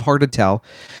kind of hard to tell.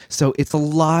 So it's a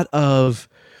lot of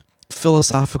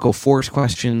philosophical Force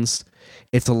questions.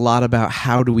 It's a lot about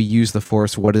how do we use the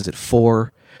Force? What is it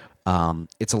for?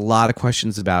 It's a lot of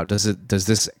questions about does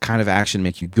this kind of action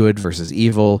make you good versus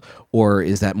evil, or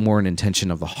is that more an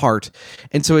intention of the heart?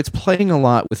 And so it's playing a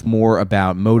lot with more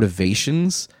about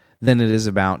motivations than it is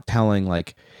about telling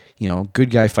good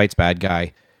guy fights bad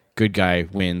guy, good guy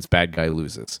wins, bad guy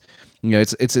loses.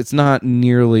 It's not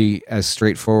nearly as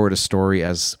straightforward a story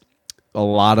as a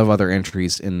lot of other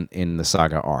entries in the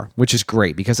saga are, which is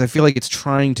great because I feel like it's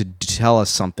trying to tell us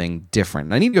something different.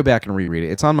 And I need to go back and reread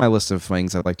it. It's on my list of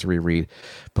things I'd like to reread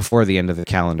before the end of the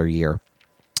calendar year,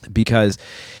 because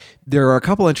there are a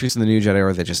couple entries in the New Jedi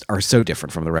Order that just are so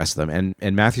different from the rest of them,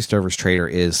 and Matthew Stover's Traitor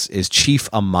is chief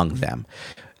among them.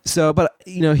 So, but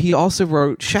he also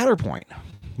wrote Shatterpoint,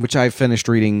 which I finished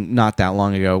reading not that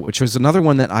long ago, which was another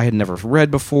one that I had never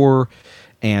read before.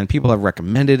 And people have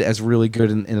recommended as really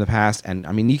good in the past. And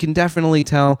I mean, you can definitely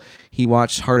tell he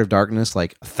watched Heart of Darkness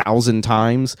 1,000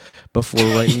 times before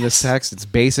writing this text. It's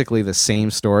basically the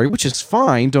same story, which is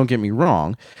fine, don't get me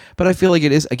wrong. But I feel like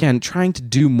it is, again, trying to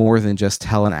do more than just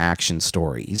tell an action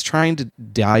story. He's trying to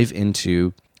dive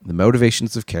into the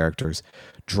motivations of characters,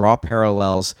 draw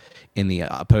parallels in the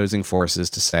opposing forces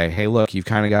to say, hey, look, you've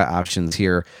kind of got options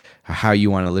here, how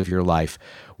you want to live your life.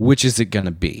 Which is it going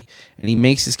to be? And he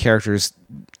makes his characters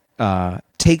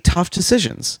take tough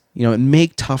decisions, and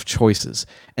make tough choices.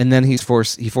 And then he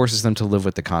forces them to live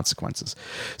with the consequences.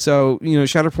 So,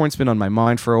 Shatterpoint's been on my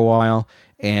mind for a while,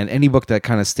 and any book that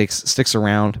kind of sticks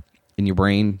around in your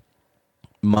brain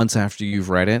months after you've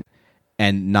read it,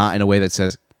 and not in a way that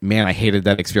says, man, I hated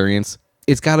that experience,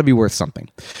 it's got to be worth something.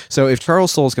 So if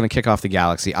Charles Soule's going to kick off the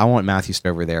Galaxy, I want Matthew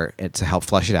Stover there to help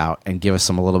flesh it out and give us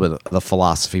a little bit of the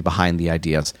philosophy behind the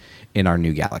ideas in our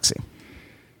new Galaxy.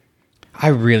 I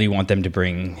really want them to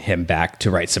bring him back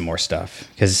to write some more stuff.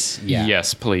 Because,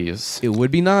 Yes, please. It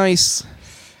would be nice.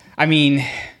 I mean,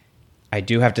 I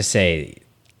do have to say,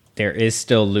 there is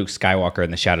still Luke Skywalker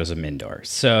in the Shadows of Mindor.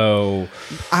 So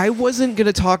I wasn't going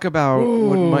to talk about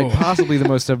what might possibly the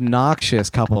most obnoxious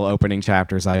couple opening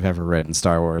chapters I've ever read in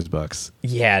Star Wars books.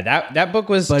 yeah, that book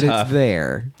was But tough. it's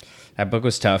there. That book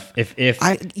was tough. If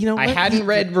I hadn't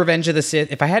read Revenge of the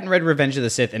Sith, if I hadn't read Revenge of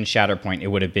the Sith and Shatterpoint, it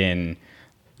would have been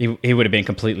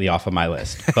completely off of my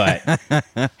list. But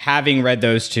having read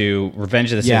those two,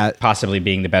 Revenge of the Sith possibly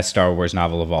being the best Star Wars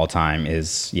novel of all time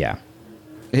is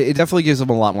It definitely gives them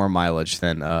a lot more mileage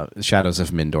than Shadows of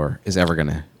Mindor is ever going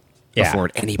to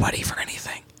afford anybody for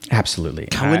anything. Absolutely.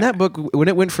 God, when that book, when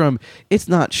it went from, it's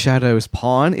not Shadow's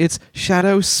Pawn, it's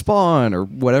Shadow Spawn, or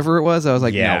whatever it was, I was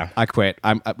like, no, I quit.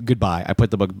 I'm goodbye. I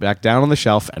put the book back down on the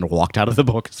shelf and walked out of the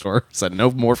bookstore. Said,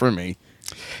 no more for me.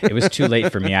 It was too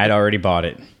late for me. I'd already bought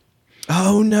it.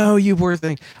 Oh, no, you poor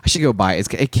thing. I should go buy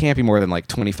it. It can't be more than like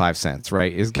 25 cents,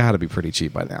 right? It's got to be pretty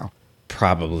cheap by now.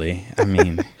 Probably. I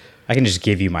mean... I can just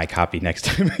give you my copy next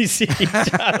time we see each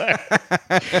other.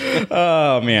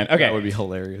 Oh, man. Okay. That would be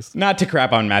hilarious. Not to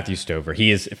crap on Matthew Stover. He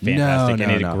is fantastic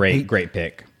and a great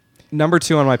pick. Number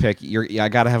 2 on my pick. I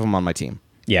got to have him on my team.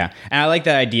 Yeah. And I like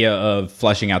the idea of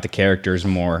fleshing out the characters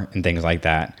more and things like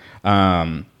that.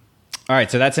 All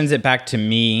right. So that sends it back to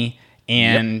me.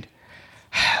 And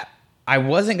I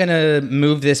wasn't going to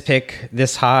move this pick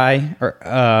this high.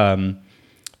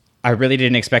 I really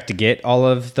didn't expect to get all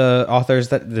of the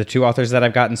 2 authors that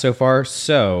I've gotten so far.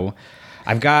 So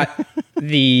I've got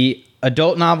the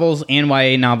adult novels and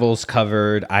YA novels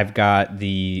covered. I've got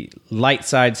the light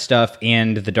side stuff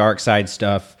and the dark side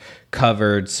stuff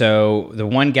covered. So the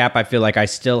one gap I feel like I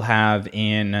still have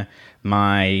in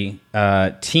my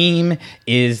team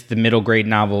is the middle grade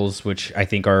novels, which I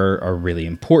think are really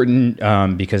important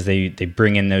because they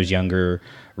bring in those younger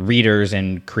readers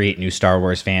and create new Star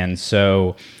Wars fans.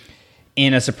 So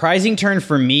in a surprising turn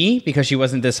for me, because she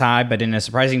wasn't this high, but in a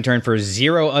surprising turn for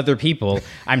 0 other people,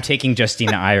 I'm taking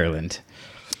Justina Ireland.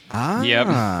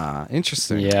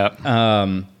 Interesting. Yep.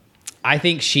 I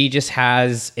think she just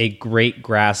has a great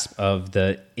grasp of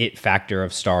the it factor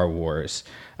of Star Wars.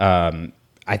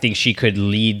 I think she could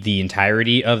lead the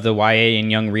entirety of the YA and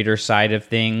young reader side of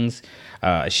things.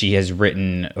 She has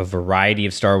written a variety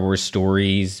of Star Wars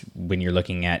stories when you're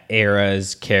looking at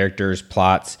eras, characters,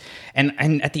 plots.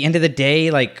 And at the end of the day,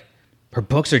 like, her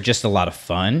books are just a lot of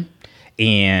fun.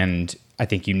 And I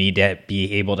think you need to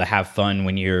be able to have fun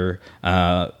when you're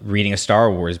reading a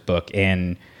Star Wars book.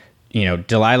 And,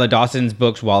 Delilah Dawson's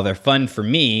books, while they're fun for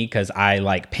me because I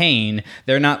like pain,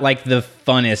 they're not like the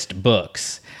funnest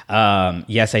books.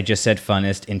 Yes, I just said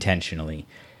funnest intentionally.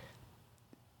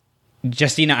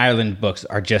 Justina Ireland books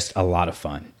are just a lot of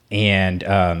fun. And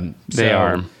they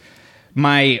are.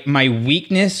 My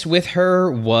weakness with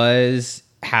her was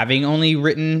having only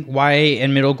written YA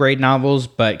and middle grade novels,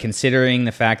 but considering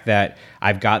the fact that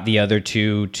I've got the other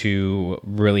 2 to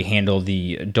really handle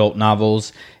the adult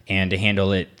novels and to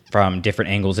handle it from different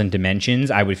angles and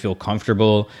dimensions, I would feel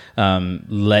comfortable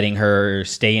letting her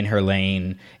stay in her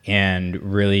lane and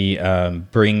really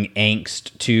bring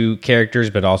angst to characters,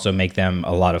 but also make them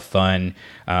a lot of fun.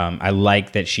 I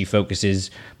like that she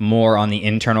focuses more on the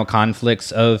internal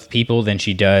conflicts of people than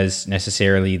she does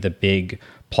necessarily the big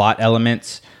plot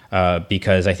elements,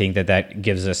 because I think that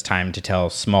gives us time to tell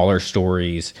smaller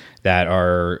stories that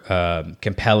are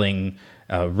compelling,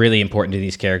 really important to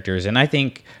these characters. And I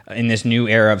think in this new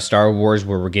era of Star Wars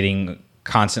where we're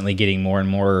constantly getting more and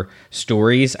more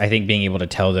stories, I think being able to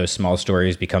tell those small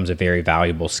stories becomes a very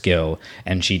valuable skill.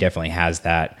 And she definitely has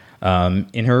that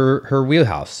in her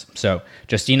wheelhouse. So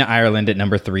Justina Ireland at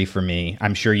number 3 for me.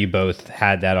 I'm sure you both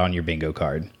had that on your bingo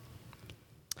card.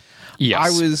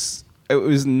 Yes. It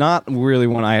was not really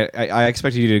one I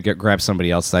expected you to grab somebody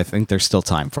else. I think there's still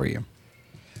time for you.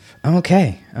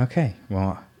 Okay.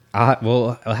 Well,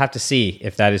 I'll have to see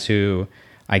if that is who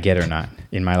I get or not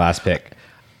in my last pick.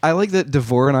 I like that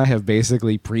Devore and I have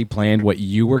basically pre-planned what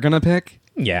you were going to pick.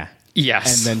 Yeah.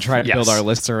 Yes. And then try to build our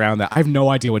lists around that. I have no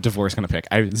idea what Devore's going to pick.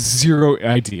 I have zero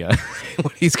idea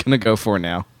what he's going to go for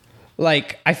now.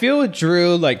 Like, I feel with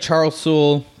Drew, like Charles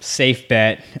Soule, safe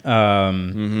bet.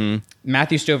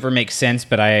 Matthew Stover makes sense,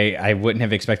 but I wouldn't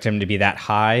have expected him to be that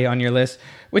high on your list.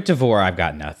 With Devore, I've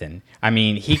got nothing. I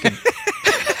mean, he could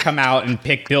come out and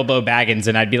pick Bilbo Baggins,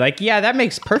 and I'd be like, yeah, that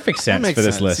makes perfect sense for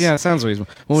this list. Yeah, it sounds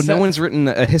reasonable. Well, no one's written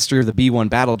a history of the B1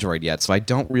 battle droid yet, so I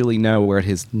don't really know where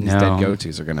his dead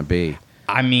go-tos are going to be.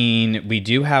 I mean, we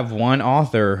do have one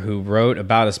author who wrote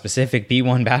about a specific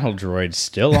B1 battle droid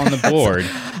still on the board.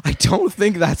 I don't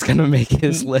think that's going to make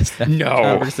his list.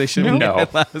 Conversation No.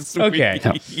 last Okay.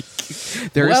 week.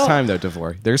 There is time, though,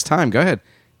 Devore. There's time. Go ahead.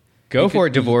 Go for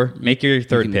it, Devore. Make your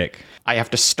third pick. I have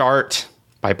to start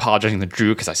by apologizing to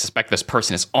Drew because I suspect this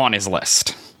person is on his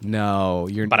list. No,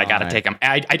 you're not. But I got to take him.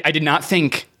 I did not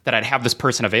think that I'd have this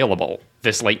person available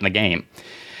this late in the game.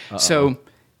 So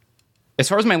as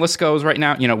far as my list goes right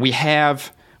now,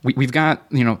 we've got,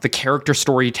 the character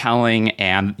storytelling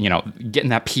and, getting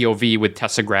that POV with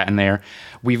Tessa Gratton there.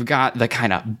 We've got the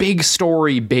kind of big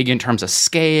story, big in terms of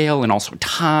scale and also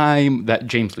time that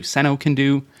James Luceno can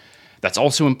do. That's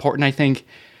also important, I think.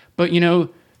 But,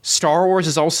 Star Wars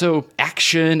is also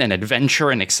action and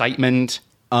adventure and excitement.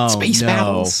 Space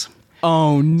battles.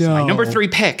 Oh, no. So my number 3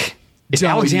 pick is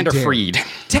Alexander Freed.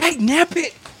 Dang, nap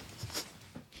it.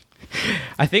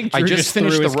 I think Drew I just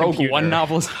finished threw the his Rogue computer. One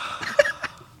novels.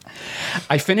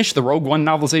 I finished the Rogue One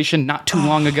novelization not too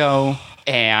long ago,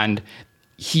 and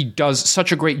he does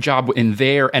such a great job in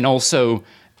there, and also,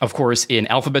 of course, in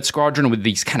Alphabet Squadron with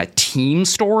these kind of team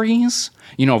stories,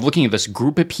 of looking at this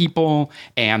group of people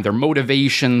and their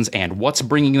motivations and what's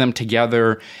bringing them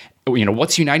together,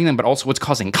 what's uniting them, but also what's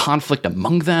causing conflict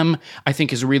among them, I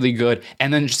think is really good.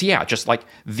 And then just like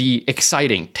the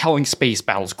exciting telling space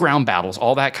battles, ground battles,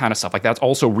 all that kind of stuff. Like that's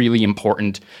also really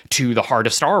important to the heart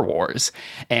of Star Wars.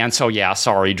 And so, yeah,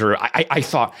 sorry, Drew. I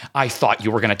thought you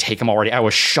were going to take him already. I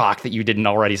was shocked that you didn't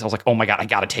already. So I was like, oh my God, I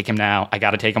got to take him now. I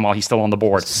got to take him while he's still on the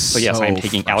board. So yes, I am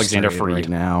taking Alexander Freed right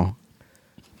now.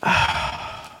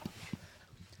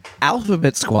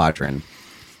 Alphabet Squadron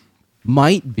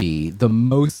might be the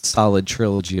most solid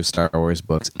trilogy of Star Wars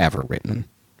books ever written.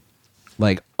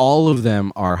 Like, all of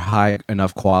them are high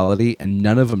enough quality, and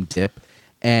none of them dip.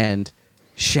 And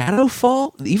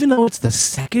Shadowfall, even though it's the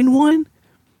second one,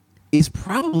 is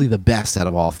probably the best out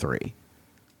of all three.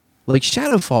 Like,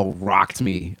 Shadowfall rocked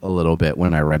me a little bit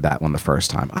when I read that one the first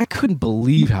time. I couldn't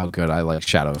believe how good I liked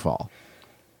Shadowfall.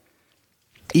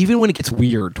 Even when it gets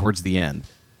weird towards the end.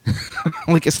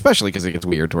 Like, especially because it gets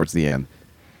weird towards the end.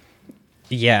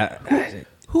 Yeah.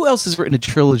 Who else has written a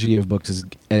trilogy of books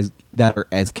as that are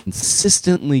as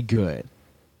consistently good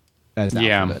as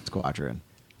Alphabet Squadron?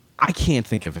 I can't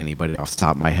think of anybody off the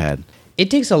top of my head.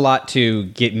 It takes a lot to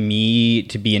get me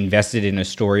to be invested in a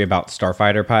story about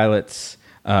starfighter pilots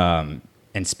and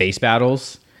space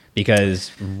battles,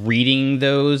 because reading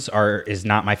those is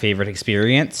not my favorite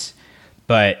experience.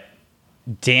 But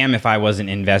damn if I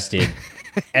wasn't invested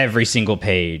every single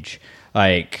page.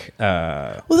 Like,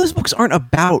 well, those books aren't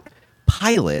about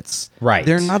pilots. Right.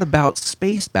 They're not about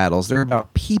space battles. They're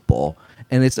about people,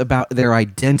 and it's about their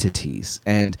identities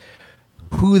and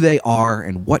who they are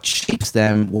and what shapes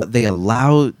them, what they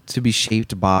allow to be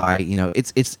shaped by.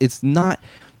 It's not.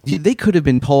 They could have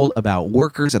been told about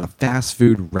workers at a fast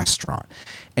food restaurant,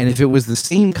 and if it was the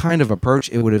same kind of approach,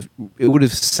 it would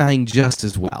have sang just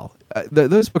as well.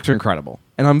 Those books are incredible,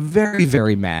 and I'm very,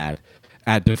 very mad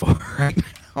at Devore right now.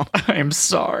 I'm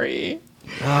sorry.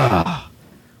 Now,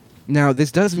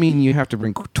 this does mean you have to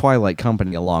bring Twilight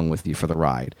Company along with you for the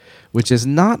ride, which is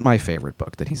not my favorite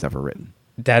book that he's ever written.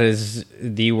 that is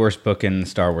the worst book in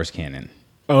Star Wars canon.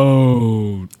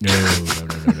 Oh, no.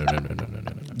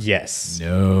 Yes.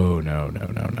 No.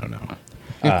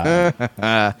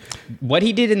 What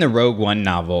he did in the Rogue One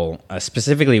novel,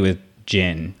 specifically with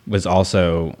Jyn, was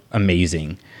also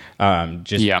amazing.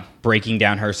 Breaking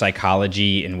down her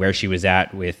psychology and where she was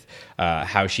at with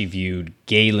how she viewed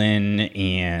Galen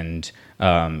and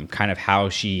kind of how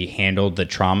she handled the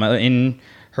trauma in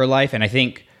her life. And I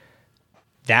think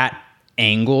that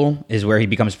angle is where he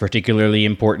becomes particularly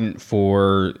important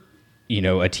for,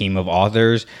 a team of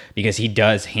authors, because he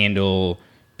does handle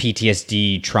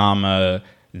PTSD, trauma,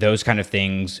 those kind of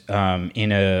things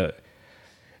in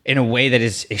a way that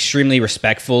is extremely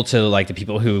respectful to like the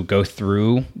people who go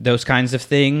through those kinds of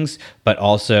things, but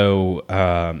also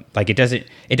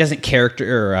it doesn't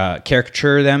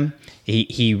caricature them.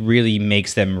 He really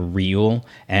makes them real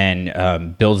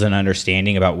and builds an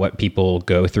understanding about what people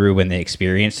go through when they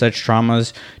experience such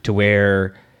traumas, to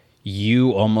where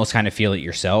you almost kind of feel it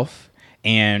yourself.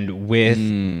 And with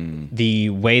the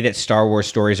way that Star Wars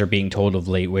stories are being told of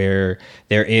late, where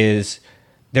there's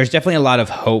definitely a lot of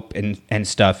hope and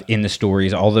stuff in the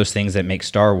stories, all those things that make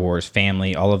Star Wars,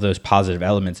 family, all of those positive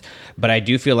elements. But I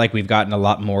do feel like we've gotten a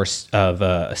lot more of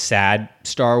a sad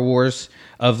Star Wars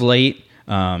of late.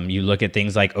 You look at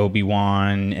things like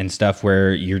Obi-Wan and stuff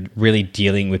where you're really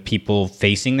dealing with people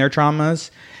facing their traumas.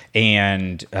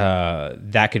 And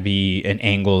that could be an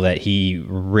angle that he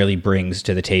really brings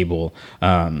to the table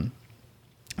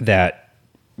that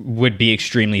would be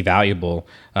extremely valuable,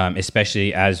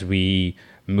 especially as we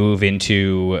move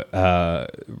into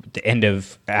the end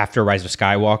of after Rise of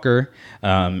Skywalker,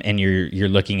 and you're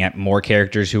looking at more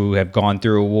characters who have gone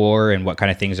through a war and what kind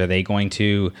of things are they going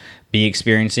to be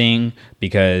experiencing,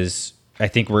 because I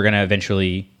think we're going to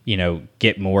eventually,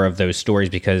 get more of those stories,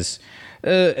 because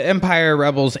Empire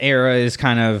Rebels era is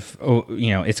kind of,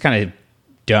 it's kind of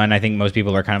done. I think most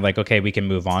people are kind of like, okay, we can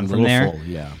move on from there. Full,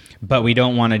 yeah. But we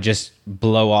don't want to just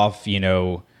blow off,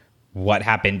 what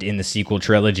happened in the sequel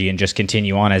trilogy and just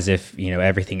continue on as if,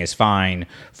 everything is fine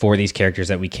for these characters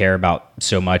that we care about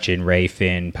so much in Rey,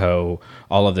 Finn, Poe,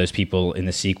 all of those people in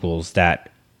the sequels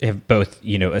that have both,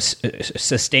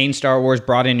 sustained Star Wars,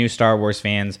 brought in new Star Wars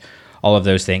fans, all of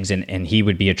those things. And he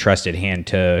would be a trusted hand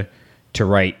to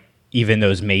write even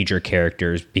those major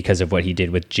characters because of what he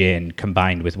did with Jin,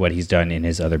 combined with what he's done in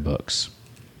his other books.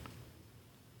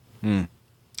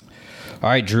 All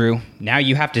right, Drew. Now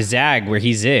you have to zag where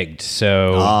he zigged.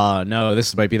 So, no,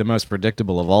 this might be the most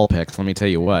predictable of all picks. Let me tell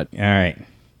you what. All right,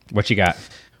 what you got?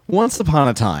 Once upon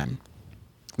a time,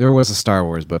 there was a Star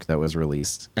Wars book that was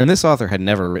released, and this author had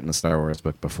never written a Star Wars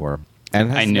book before,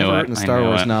 and has never written a Star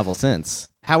Wars novel since.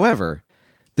 However,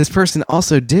 this person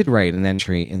also did write an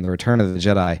entry in The Return of the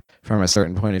Jedi from a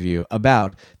certain point of view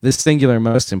about this singular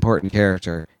most important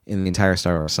character in the entire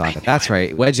Star Wars saga. That's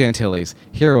right, Wedge Antilles,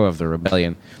 hero of the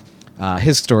rebellion.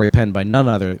 His story penned by none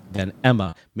other than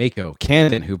Emma Mako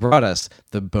Camden, who brought us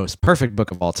the most perfect book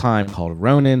of all time called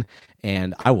Ronin,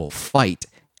 and I will fight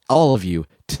all of you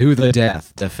to the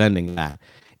death defending that.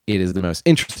 It is the most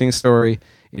interesting story.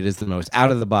 It is the most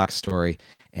out-of-the-box story,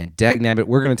 and dagnabbit,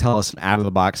 we're going to tell us some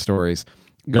out-of-the-box stories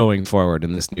going forward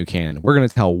in this new canon. We're going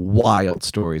to tell wild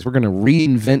stories. We're going to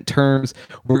reinvent terms.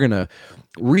 We're going to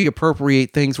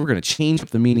reappropriate things. We're going to change up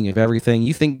the meaning of everything.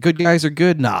 You think good guys are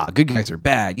good? Nah, good guys are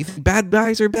bad. You think bad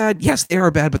guys are bad? Yes, they are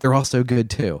bad, but they're also good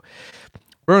too.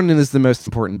 Ronin is the most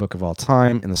important book of all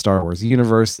time in the Star Wars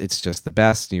universe. It's just the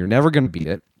best. You're never going to beat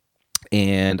it.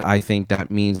 And I think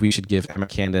that means we should give Emma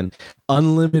Camden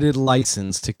unlimited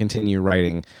license to continue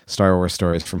writing Star Wars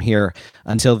stories from here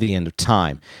until the end of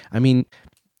time. I mean,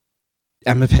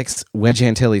 Emma picks Wedge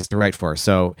Antilles to write for.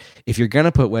 So if you're going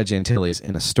to put Wedge Antilles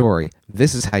in a story,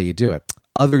 this is how you do it.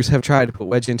 Others have tried to put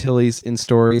Wedge Antilles in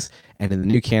stories, and in the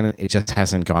new canon, it just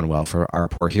hasn't gone well for our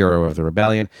poor hero of the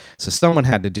rebellion. So someone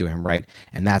had to do him right,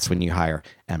 and that's when you hire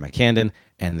Emma Camden,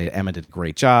 and Emma did a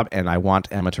great job, and I want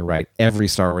Emma to write every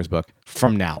Star Wars book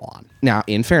from now on. Now,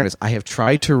 in fairness, I have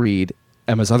tried to read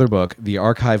Emma's other book, The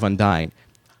Archive Undying.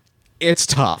 It's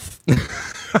tough.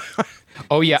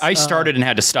 Oh yeah, I started and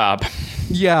had to stop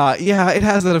Yeah, it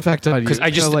has that effect on you. because I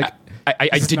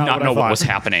did not know what was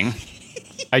happening.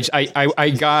 I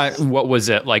got, what was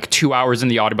it, like 2 hours in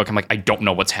the audiobook. I'm like, I don't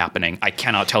know what's happening. I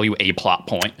cannot tell you a plot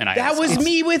point. And That was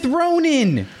me with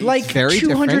Ronin, like 200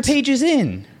 different. pages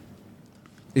in.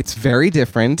 It's very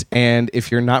different, and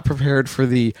if you're not prepared for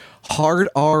the hard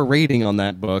R rating on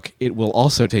that book, it will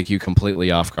also take you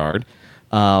completely off guard.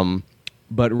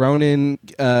 But Ronin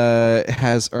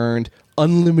has earned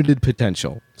unlimited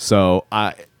potential. So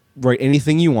write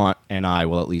anything you want, and I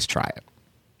will at least try it.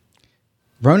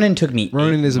 Ronin took me.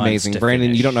 Ronin is 8 months amazing. to Brandon,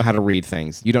 finish. you don't know how to read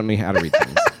things. You don't know how to read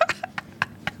things.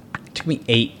 It took me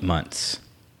 8 months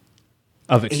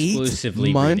of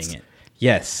exclusively months? reading it.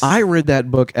 Yes, I read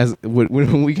that book as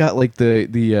when we got like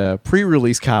the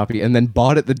pre-release copy, and then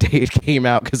bought it the day it came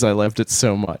out because I loved it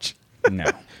so much. No.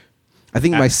 I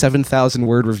think my 7,000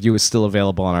 word review is still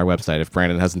available on our website if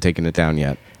Brandon hasn't taken it down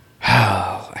yet.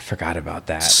 Oh, I forgot about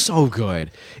that. So good.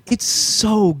 It's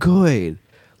so good.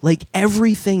 Like,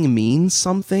 everything means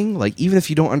something. Like, even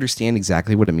if you don't understand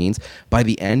exactly what it means, by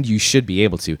the end, you should be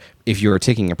able to, if you're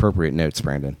taking appropriate notes,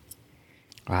 Brandon.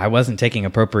 I wasn't taking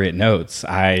appropriate notes.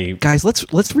 Guys,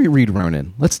 let's reread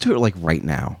Ronin. Let's do it, like, right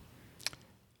now.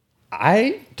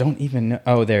 I don't even know.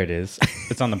 Oh, there it is.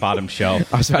 It's on the bottom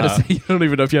shelf. I was about to say, you don't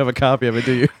even know if you have a copy of it,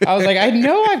 do you? I was like, I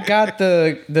know I've got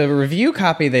the review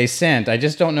copy they sent. I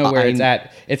just don't know where it's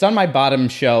at. It's on my bottom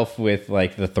shelf with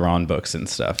like the Thrawn books and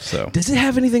stuff. So Does it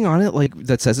have anything on it like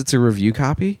that says it's a review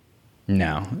copy?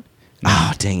 no.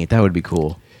 Oh, dang it. That would be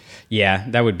cool. Yeah,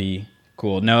 that would be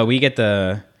cool. No, we get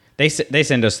they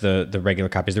send us the regular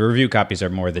copies. The review copies are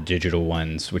more the digital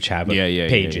ones, which have a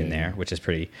page in there, which is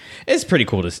pretty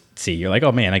cool to see. You're like,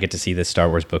 oh man, I get to see this Star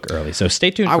Wars book early. So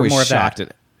stay tuned for more of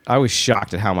that. I was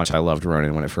shocked at how much I loved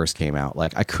Ronin when it first came out.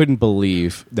 Like, I couldn't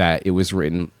believe that it was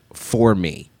written for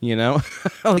me, you know?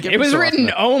 Like, it was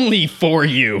written only for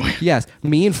you. Yes,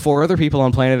 me and 4 other people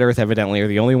on planet Earth evidently are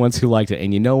the only ones who liked it.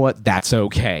 And you know what? That's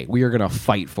okay. We are going to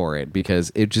fight for it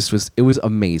because it was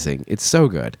amazing. It's so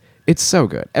good. It's so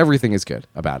good. Everything is good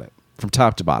about it from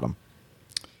top to bottom.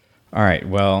 All right,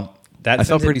 well... I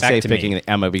felt pretty safe picking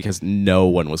Emma because no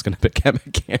one was going to pick Emma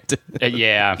Canton.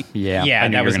 Yeah.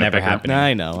 That was never happening.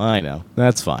 I know.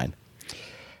 That's fine.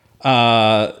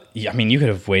 I mean, you could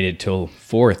have waited till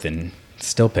 4th and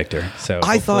still picked her. So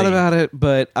I thought about it,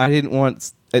 but I didn't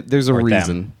want. There's a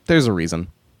reason. Them. There's a reason.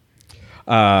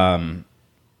 All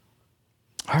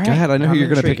right. Go ahead. I know who you're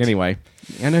going to pick anyway.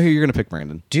 I know who you're going to pick,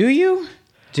 Brandon. Do you?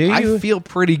 I feel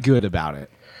pretty good about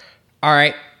it. All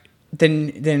right.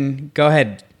 Then go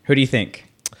ahead. Who do you think?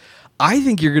 I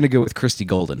think you're going to go with Christy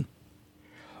Golden.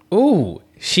 Ooh,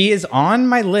 she is on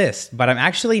my list, but I'm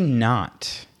actually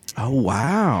not. Oh,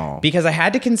 wow. Because I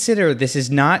had to consider this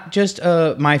is not just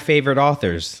my favorite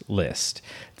authors list.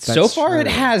 So far, true. It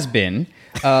has been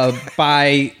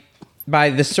by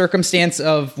the circumstance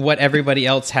of what everybody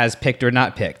else has picked or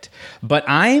not picked. But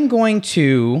I am going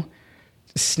to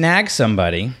snag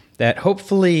somebody that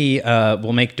hopefully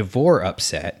will make Devore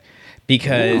upset.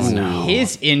 Because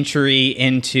his entry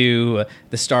into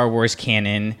the Star Wars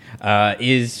canon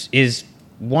is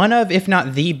one of, if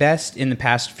not the best in the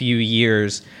past few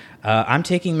years. I'm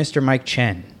taking Mr. Mike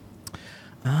Chen.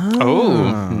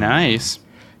 Oh, nice.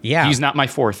 Yeah. He's not my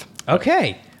 4th.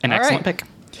 Okay. An excellent pick.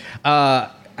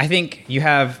 I think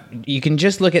you can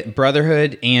just look at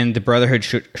Brotherhood and the Brotherhood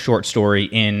short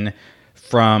story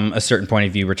from a certain point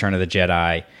of view, Return of the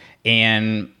Jedi,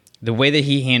 and the way that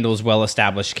he handles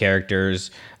well-established characters,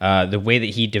 the way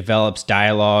that he develops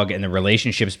dialogue and the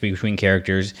relationships between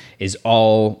characters is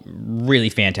all really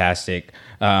fantastic.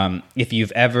 If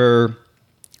you've ever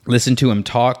listened to him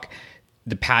talk,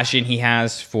 the passion he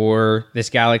has for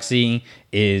this galaxy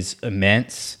is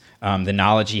immense. The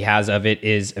knowledge he has of it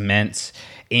is immense.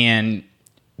 And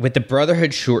with the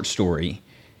Brotherhood short story,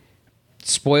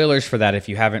 spoilers for that if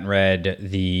you haven't read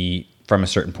the From a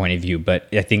Certain Point of View, but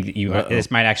I think that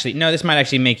this might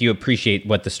actually make you appreciate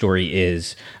what the story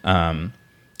is,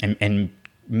 and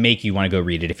make you want to go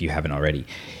read it if you haven't already.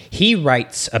 He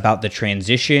writes about the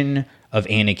transition of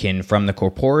Anakin from the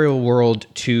corporeal world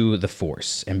to the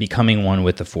Force and becoming one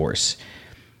with the Force.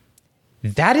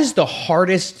 That is the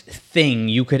hardest thing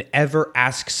you could ever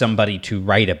ask somebody to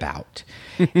write about.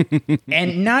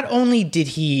 And not only did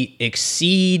he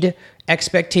exceed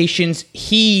expectations,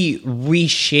 he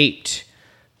reshaped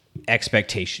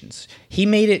expectations. He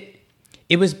made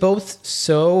it was both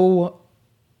so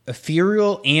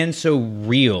ethereal and so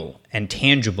real and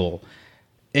tangible.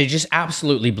 It just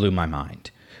absolutely blew my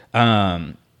mind.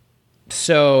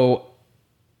 So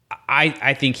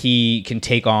I think he can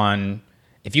take on,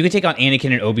 if you could take on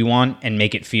Anakin and Obi-Wan and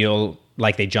make it feel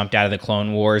like they jumped out of the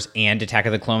Clone Wars and Attack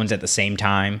of the Clones at the same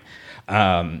time,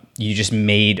 you just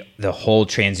made the whole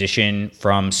transition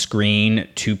from screen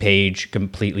to page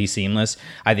completely seamless.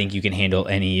 I think you can handle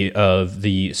any of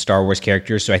the Star Wars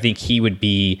characters. So I think he would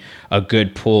be a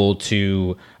good pull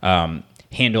to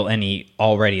handle any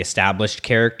already established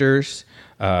characters.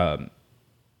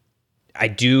 I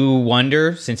do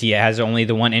wonder, since he has only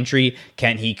the one entry,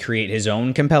 can he create his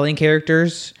own compelling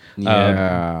characters?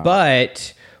 Yeah.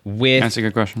 But that's a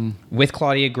good question. With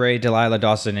Claudia Gray, Delilah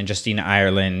Dawson, and Justina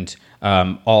Ireland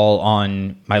all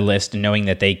on my list, and knowing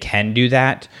that they can do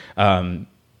that,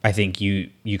 I think you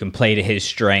can play to his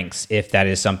strengths if that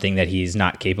is something that he's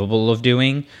not capable of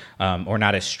doing, or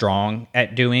not as strong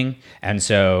at doing, and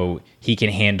so he can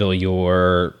handle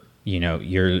your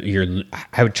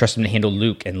I would trust him to handle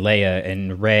Luke and Leia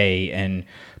and Rey and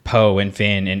Poe and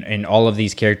Finn and all of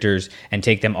these characters and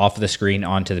take them off the screen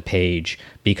onto the page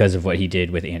because of what he did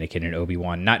with Anakin and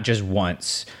Obi-Wan, not just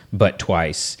once, but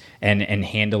twice, and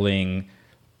handling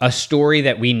a story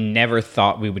that we never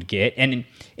thought we would get. And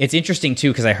it's interesting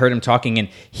too, because I heard him talking, and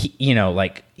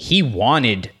he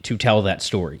wanted to tell that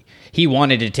story. He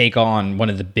wanted to take on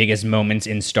one of the biggest moments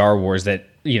in Star Wars that,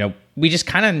 we just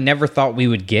kind of never thought we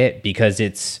would get, because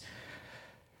it's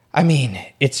a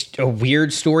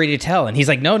weird story to tell. And he's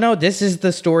like, no, this is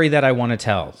the story that I want to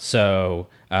tell. So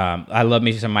I love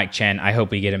me some Mike Chen. I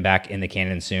hope we get him back in the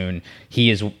canon soon.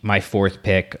 He is my 4th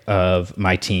pick of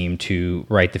my team to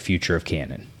write the future of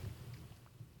canon.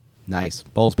 Nice.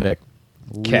 Bold pick.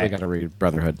 Really got to read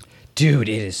Brotherhood. Dude,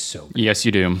 it is so good. Yes,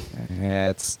 you do.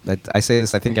 Yeah, I say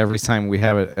this. I think every time we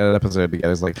have an episode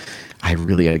together, it's like, I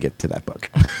really got to get to that book.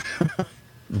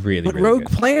 Really, But really Rogue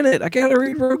good. Planet, I got to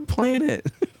read Rogue Planet.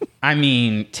 I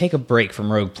mean, take a break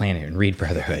from Rogue Planet and read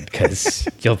Brotherhood, because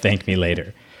you'll thank me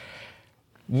later.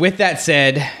 With that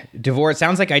said, Devore, it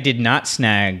sounds like I did not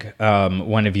snag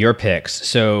one of your picks.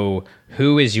 So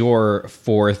who is your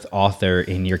fourth author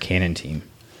in your canon team?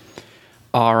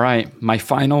 All right, my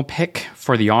final pick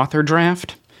for the author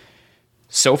draft.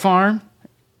 So far,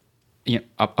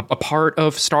 a part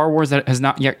of Star Wars that has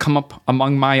not yet come up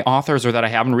among my authors or that I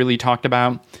haven't really talked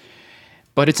about,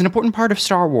 but it's an important part of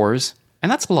Star Wars,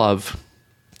 and that's love.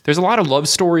 There's a lot of love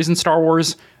stories in Star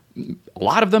Wars. A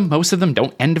lot of them, most of them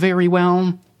don't end very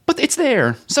well, but it's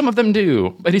there. Some of them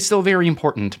do, but it's still very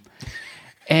important.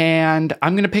 And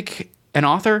I'm going to pick the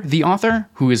author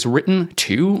who has written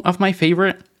two of my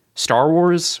favorite Star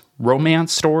Wars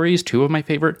romance stories, two of my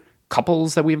favorite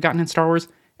couples that we've gotten in Star Wars.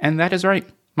 And that is right.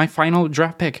 My final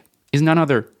draft pick is none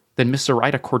other than Miss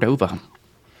Zoraida Cordova.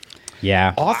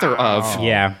 Yeah. Author of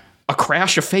Yeah. A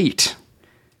Crash of Fate,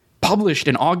 published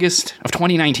in August of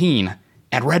 2019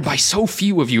 and read by so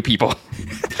few of you people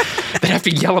that have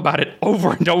to yell about it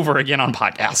over and over again on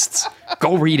podcasts.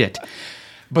 Go read it.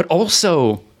 But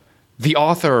also the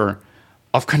author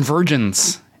of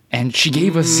Convergence, and she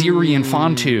gave us Ziri and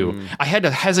Fontu. I had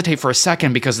to hesitate for a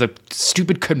second because the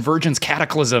stupid Convergence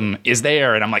cataclysm is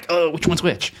there, and I'm like, oh, which one's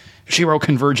which? She wrote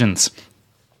Convergence.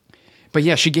 But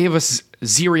yeah, she gave us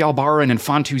Ziri Albaran and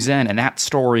Fontu Zen and that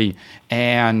story,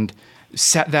 and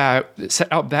set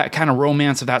up that kind of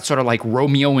romance of that sort of like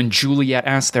Romeo and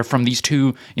Juliet-esque. They're from these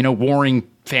two, warring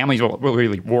families, well,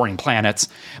 really warring planets,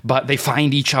 but they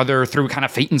find each other through kind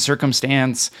of fate and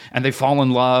circumstance, and they fall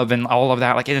in love and all of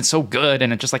that. Like, and it's so good,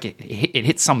 and it just like it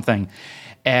hits something.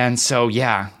 And so,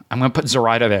 yeah, I'm going to put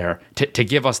Zoraida there to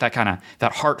give us that kind of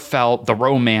that heartfelt, the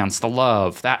romance, the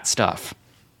love, that stuff.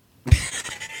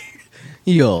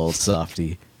 You old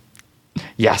softy.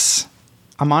 Yes.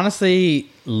 I'm honestly,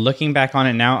 looking back on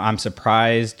it now, I'm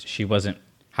surprised she wasn't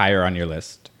higher on your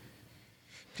list.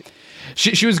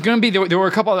 She was going to be, there were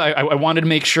a couple, I wanted to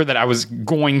make sure that I was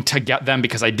going to get them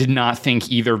because I did not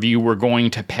think either of you were going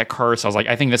to pick her. So I was like,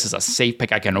 I think this is a safe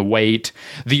pick. I can wait.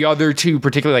 The other two,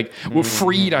 particularly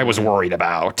Freed, I was worried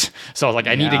about. So I was like,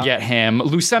 I need to get him.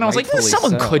 Lucena, I was like,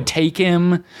 someone could take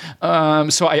him.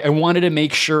 So I wanted to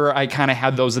make sure I kind of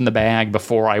had those in the bag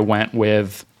before I went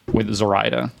with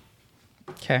Zoraida.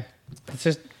 Okay. It's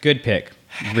just good pick.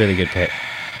 Really good pick.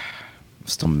 I'm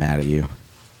still mad at you.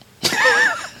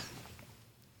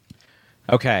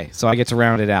 Okay, so I get to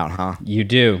round it out, huh? You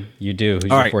do. Who's All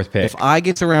your right, fourth pick? if I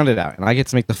get to round it out and I get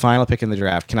to make the final pick in the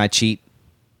draft, can I cheat?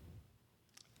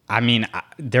 I mean,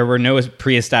 there were no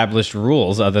pre-established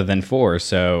rules other than 4,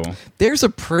 so... There's a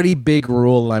pretty big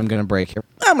rule I'm going to break here.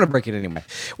 I'm going to break it anyway.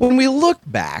 When we look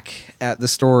back at the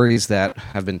stories that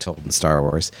have been told in Star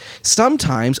Wars,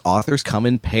 sometimes authors come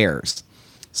in pairs.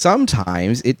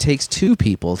 Sometimes it takes two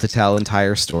people to tell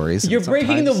entire stories. You're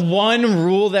breaking the one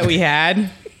rule that we had?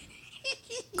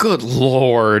 Good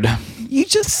Lord. You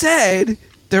just said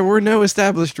there were no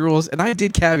established rules, and I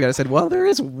did caveat. I said, well, there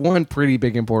is one pretty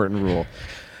big important rule.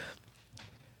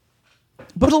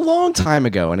 But a long time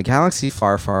ago, in a galaxy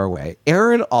far, far away,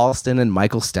 Aaron Alston and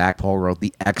Michael Stackpole wrote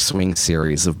the X-Wing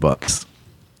series of books.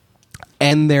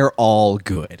 And they're all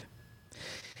good.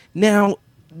 Now,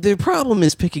 the problem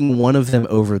is picking one of them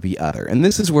over the other. And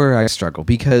this is where I struggle,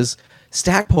 because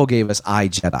Stackpole gave us I,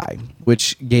 Jedi,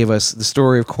 which gave us the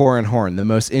story of Corran Horn, the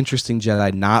most interesting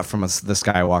Jedi not from the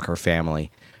Skywalker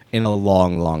family in a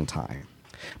long, long time.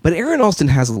 But Aaron Alston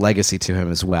has a legacy to him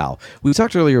as well. We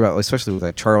talked earlier about, especially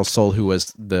with Charles Soule, who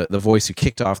was the voice who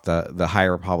kicked off the High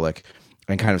Republic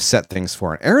and kind of set things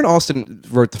for it. Aaron Alston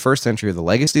wrote the first entry of the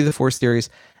Legacy of the Force series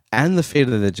and the Fate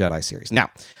of the Jedi series. Now,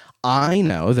 I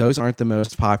know those aren't the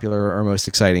most popular or most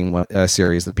exciting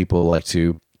series that people like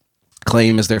to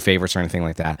claim as their favorites or anything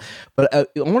like that. But I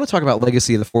want to talk about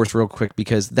Legacy of the Force real quick,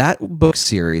 because that book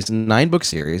series, 9-book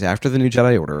series after the New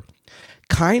Jedi Order,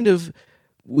 kind of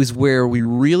was where we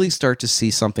really start to see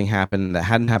something happen that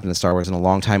hadn't happened in Star Wars in a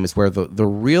long time, is where the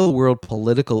real world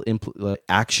political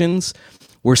actions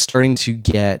were starting to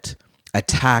get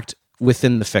attacked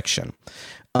within the fiction.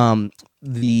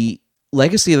 The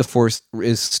Legacy of the Force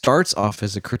starts off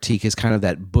as a critique as kind of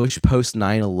that Bush post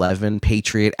 9/11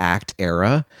 Patriot Act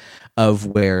era of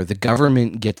where the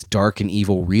government gets dark and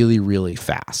evil really, really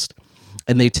fast.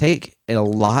 And they take a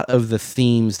lot of the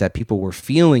themes that people were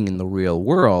feeling in the real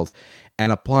world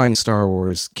and applying Star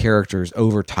Wars characters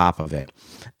over top of it.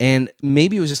 And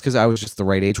maybe it was just because I was just the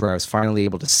right age where I was finally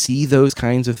able to see those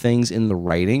kinds of things in the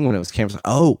writing when it was came.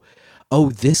 Oh,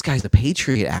 this guy's the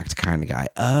Patriot Act kind of guy.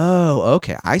 Oh,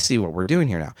 okay, I see what we're doing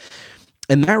here now.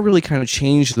 And that really kind of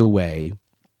changed the way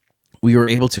we were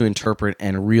able to interpret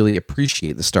and really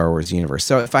appreciate the Star Wars universe.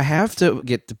 So if I have to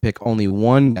get to pick only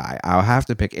one guy, I'll have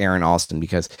to pick Aaron Alston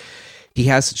because he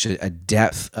has such a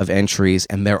depth of entries,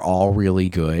 and they're all really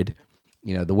good.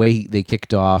 You know, the way they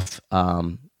kicked off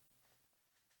the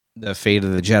Fate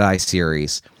of the Jedi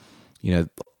series, you know,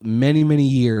 many, many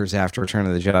years after Return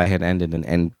of the Jedi had ended,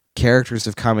 and characters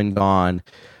have come and gone,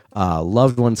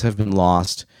 loved ones have been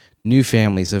lost, new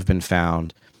families have been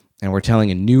found, and we're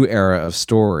telling a new era of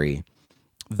story.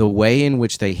 The way in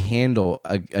which they handle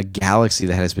a galaxy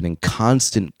that has been in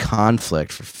constant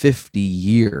conflict for 50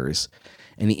 years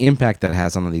and the impact that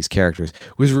has on these characters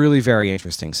was really very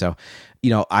interesting. So, you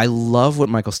know, I love what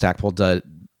Michael Stackpole did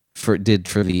for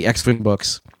the X-Wing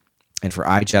books and for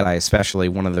iJedi especially.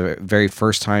 One of the very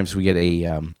first times we get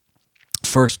a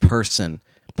first-person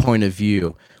point of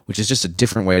view, which is just a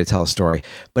different way to tell a story.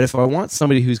 But if I want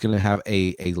somebody who's going to have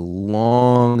a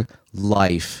long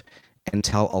life and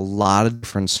tell a lot of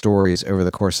different stories over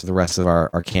the course of the rest of our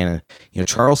canon, you know,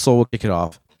 Charles Soule will kick it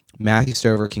off. Matthew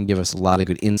Stover can give us a lot of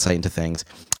good insight into things.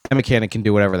 Emma Cannon can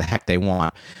do whatever the heck they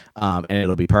want, and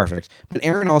it'll be perfect. But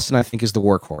Aaron Alston, I think, is the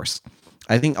workhorse.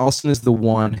 I think Alston is the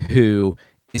one who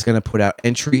is going to put out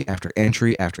entry after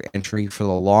entry after entry for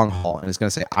the long haul, and is going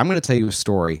to say, I'm going to tell you a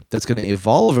story that's going to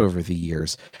evolve over the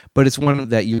years, but it's one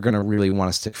that you're going to really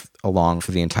want to stick along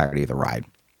for the entirety of the ride.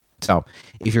 So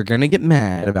if you're going to get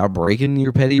mad about breaking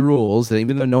your petty rules, then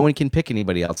even though no one can pick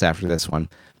anybody else after this one,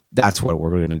 that's what we're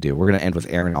going to do. We're going to end with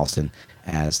Aaron Alston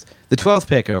as the 12th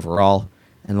pick overall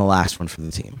and the last one for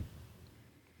the team.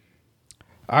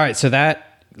 All right, so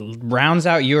that rounds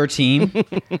out your team.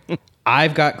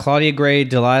 I've got Claudia Gray,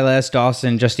 Delilah S.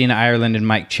 Dawson, Justina Ireland, and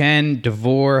Mike Chen.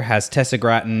 DeVore has Tessa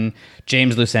Gratton,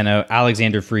 James Luceno,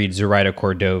 Alexander Freed, Zoraida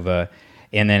Cordova.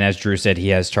 And then, as Drew said, he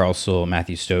has Charles Soule,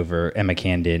 Matthew Stover, Emma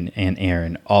Camden, and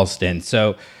Aaron Alston.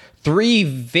 So 3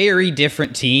 very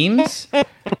different teams,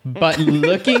 but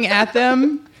looking at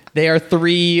them, they are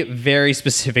 3 very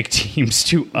specific teams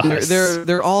to us.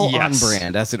 They're all on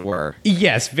brand, as it were.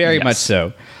 Yes, very much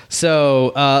so.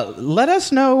 So let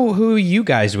us know who you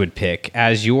guys would pick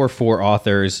as your 4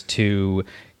 authors to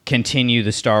continue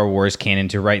the Star Wars canon,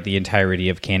 to write the entirety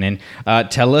of canon.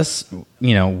 Tell us,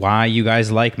 you know, why you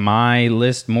guys like my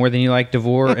list more than you like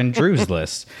DeVore and Drew's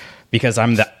list, because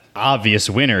I'm the obvious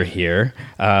winner here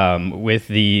with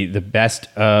the best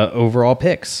overall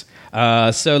picks.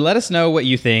 So let us know what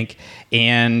you think,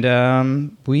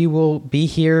 and we will be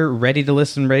here ready to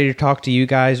listen, ready to talk to you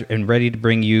guys, and ready to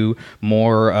bring you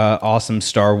more awesome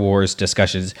Star Wars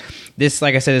discussions. This,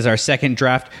 like I said, is our second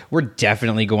draft. We're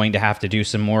definitely going to have to do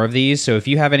some more of these, so if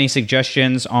you have any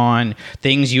suggestions on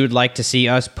things you would like to see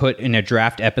us put in a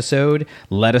draft episode,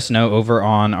 let us know over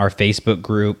on our Facebook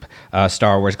group,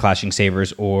 Star Wars Clashing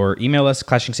Sabers, or email us,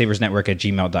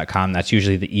 clashingsabersnetwork@gmail.com. That's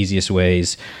usually the easiest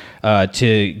ways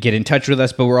to get in touch with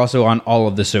us, but we're also on all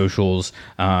of the socials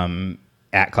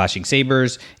at Clashing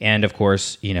Sabers. And of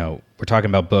course, you know, we're talking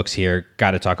about books here.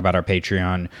 Got to talk about our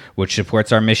Patreon, which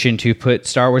supports our mission to put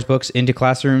Star Wars books into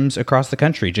classrooms across the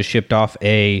country. Just shipped off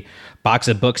a box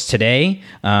of books today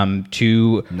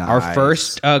to our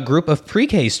first group of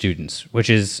pre-K students, which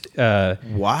is wow.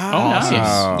 Nice.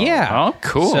 Yeah. Oh,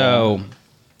 cool. So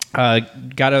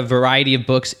got a variety of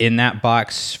books in that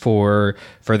box for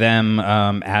them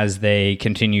as they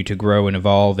continue to grow and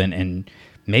evolve, and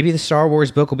maybe the Star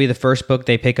Wars book will be the first book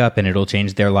they pick up and it'll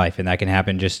change their life, and that can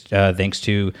happen just thanks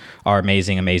to our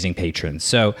amazing patrons.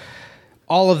 So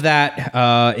all of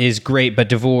that is great, but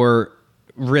DeVore,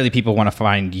 really people want to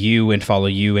find you and follow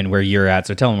you and where you're at,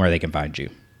 so tell them where they can find you.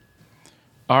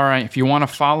 All right, if you want to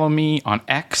follow me on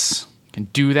X, you can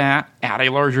do that at A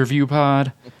Large Review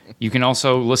Pod. You can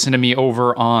also listen to me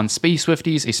over on Space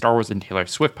Swifties, a Star Wars and Taylor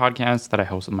Swift podcast that I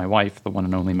host with my wife, the one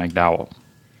and only Meg Dowell.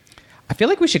 I feel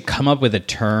like we should come up with a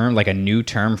term, like a new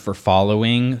term for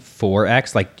following for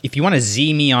X. Like, if you want to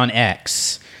Z me on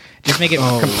X, just make it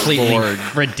completely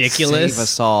ridiculous. Save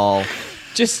us all.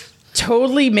 Just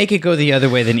totally make it go the other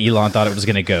way than Elon thought it was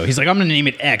going to go. He's like, I'm going to name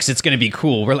it X. It's going to be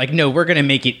cool. We're like, no, we're going to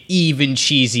make it even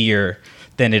cheesier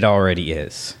than it already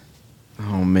is.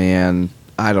 Oh, man.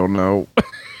 I don't know.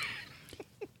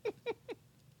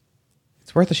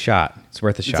 It's worth a shot. It's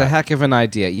worth a shot. It's a heck of an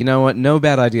idea. You know what? No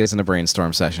bad ideas in a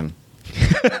brainstorm session.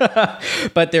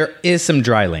 But there is some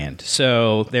dry land,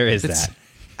 so there is that.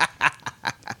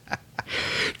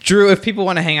 Drew, if people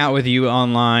want to hang out with you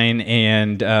online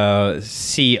and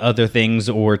see other things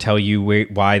or tell you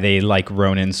why they like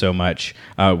Ronin so much,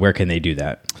 where can they do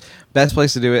that? Best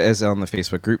place to do it is on the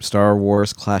Facebook group Star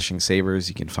Wars Clashing Sabers.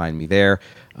 You can find me there.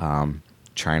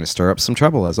 Trying to stir up some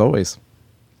trouble, as always.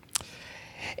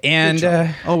 And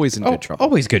always in good trouble.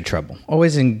 Always good trouble.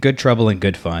 Always in good trouble and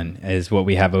good fun is what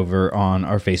we have over on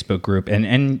our Facebook group.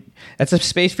 And that's a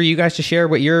space for you guys to share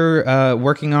what you're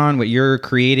working on, what you're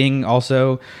creating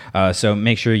also. So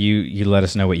make sure you let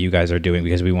us know what you guys are doing,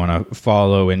 because we want to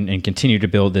follow and continue to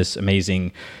build this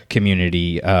amazing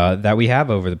community that we have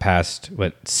over the past,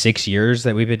 6 years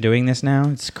that we've been doing this now?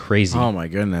 It's crazy. Oh, my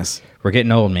goodness. We're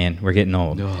getting old, man. We're getting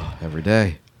old. Oh, every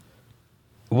day.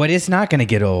 What is not going to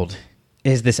get old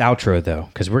is this outro, though,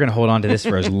 because we're going to hold on to this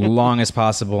for as long as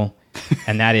possible,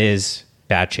 and that is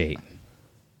Batch 8.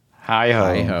 Hi-ho.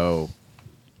 Hi-ho.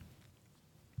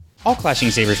 All Clashing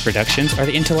Sabers productions are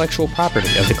the intellectual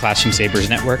property of the Clashing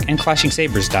Sabers Network and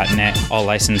ClashingSabers.net. All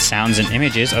licensed sounds and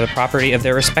images are the property of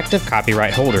their respective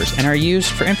copyright holders and are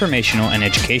used for informational and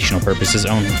educational purposes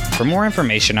only. For more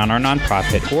information on our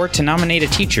nonprofit or to nominate a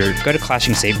teacher, go to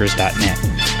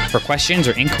ClashingSabers.net. For questions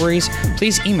or inquiries,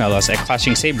 please email us at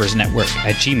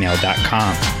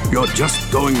ClashingSabersNetwork@gmail.com. You're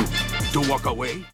just going to walk away?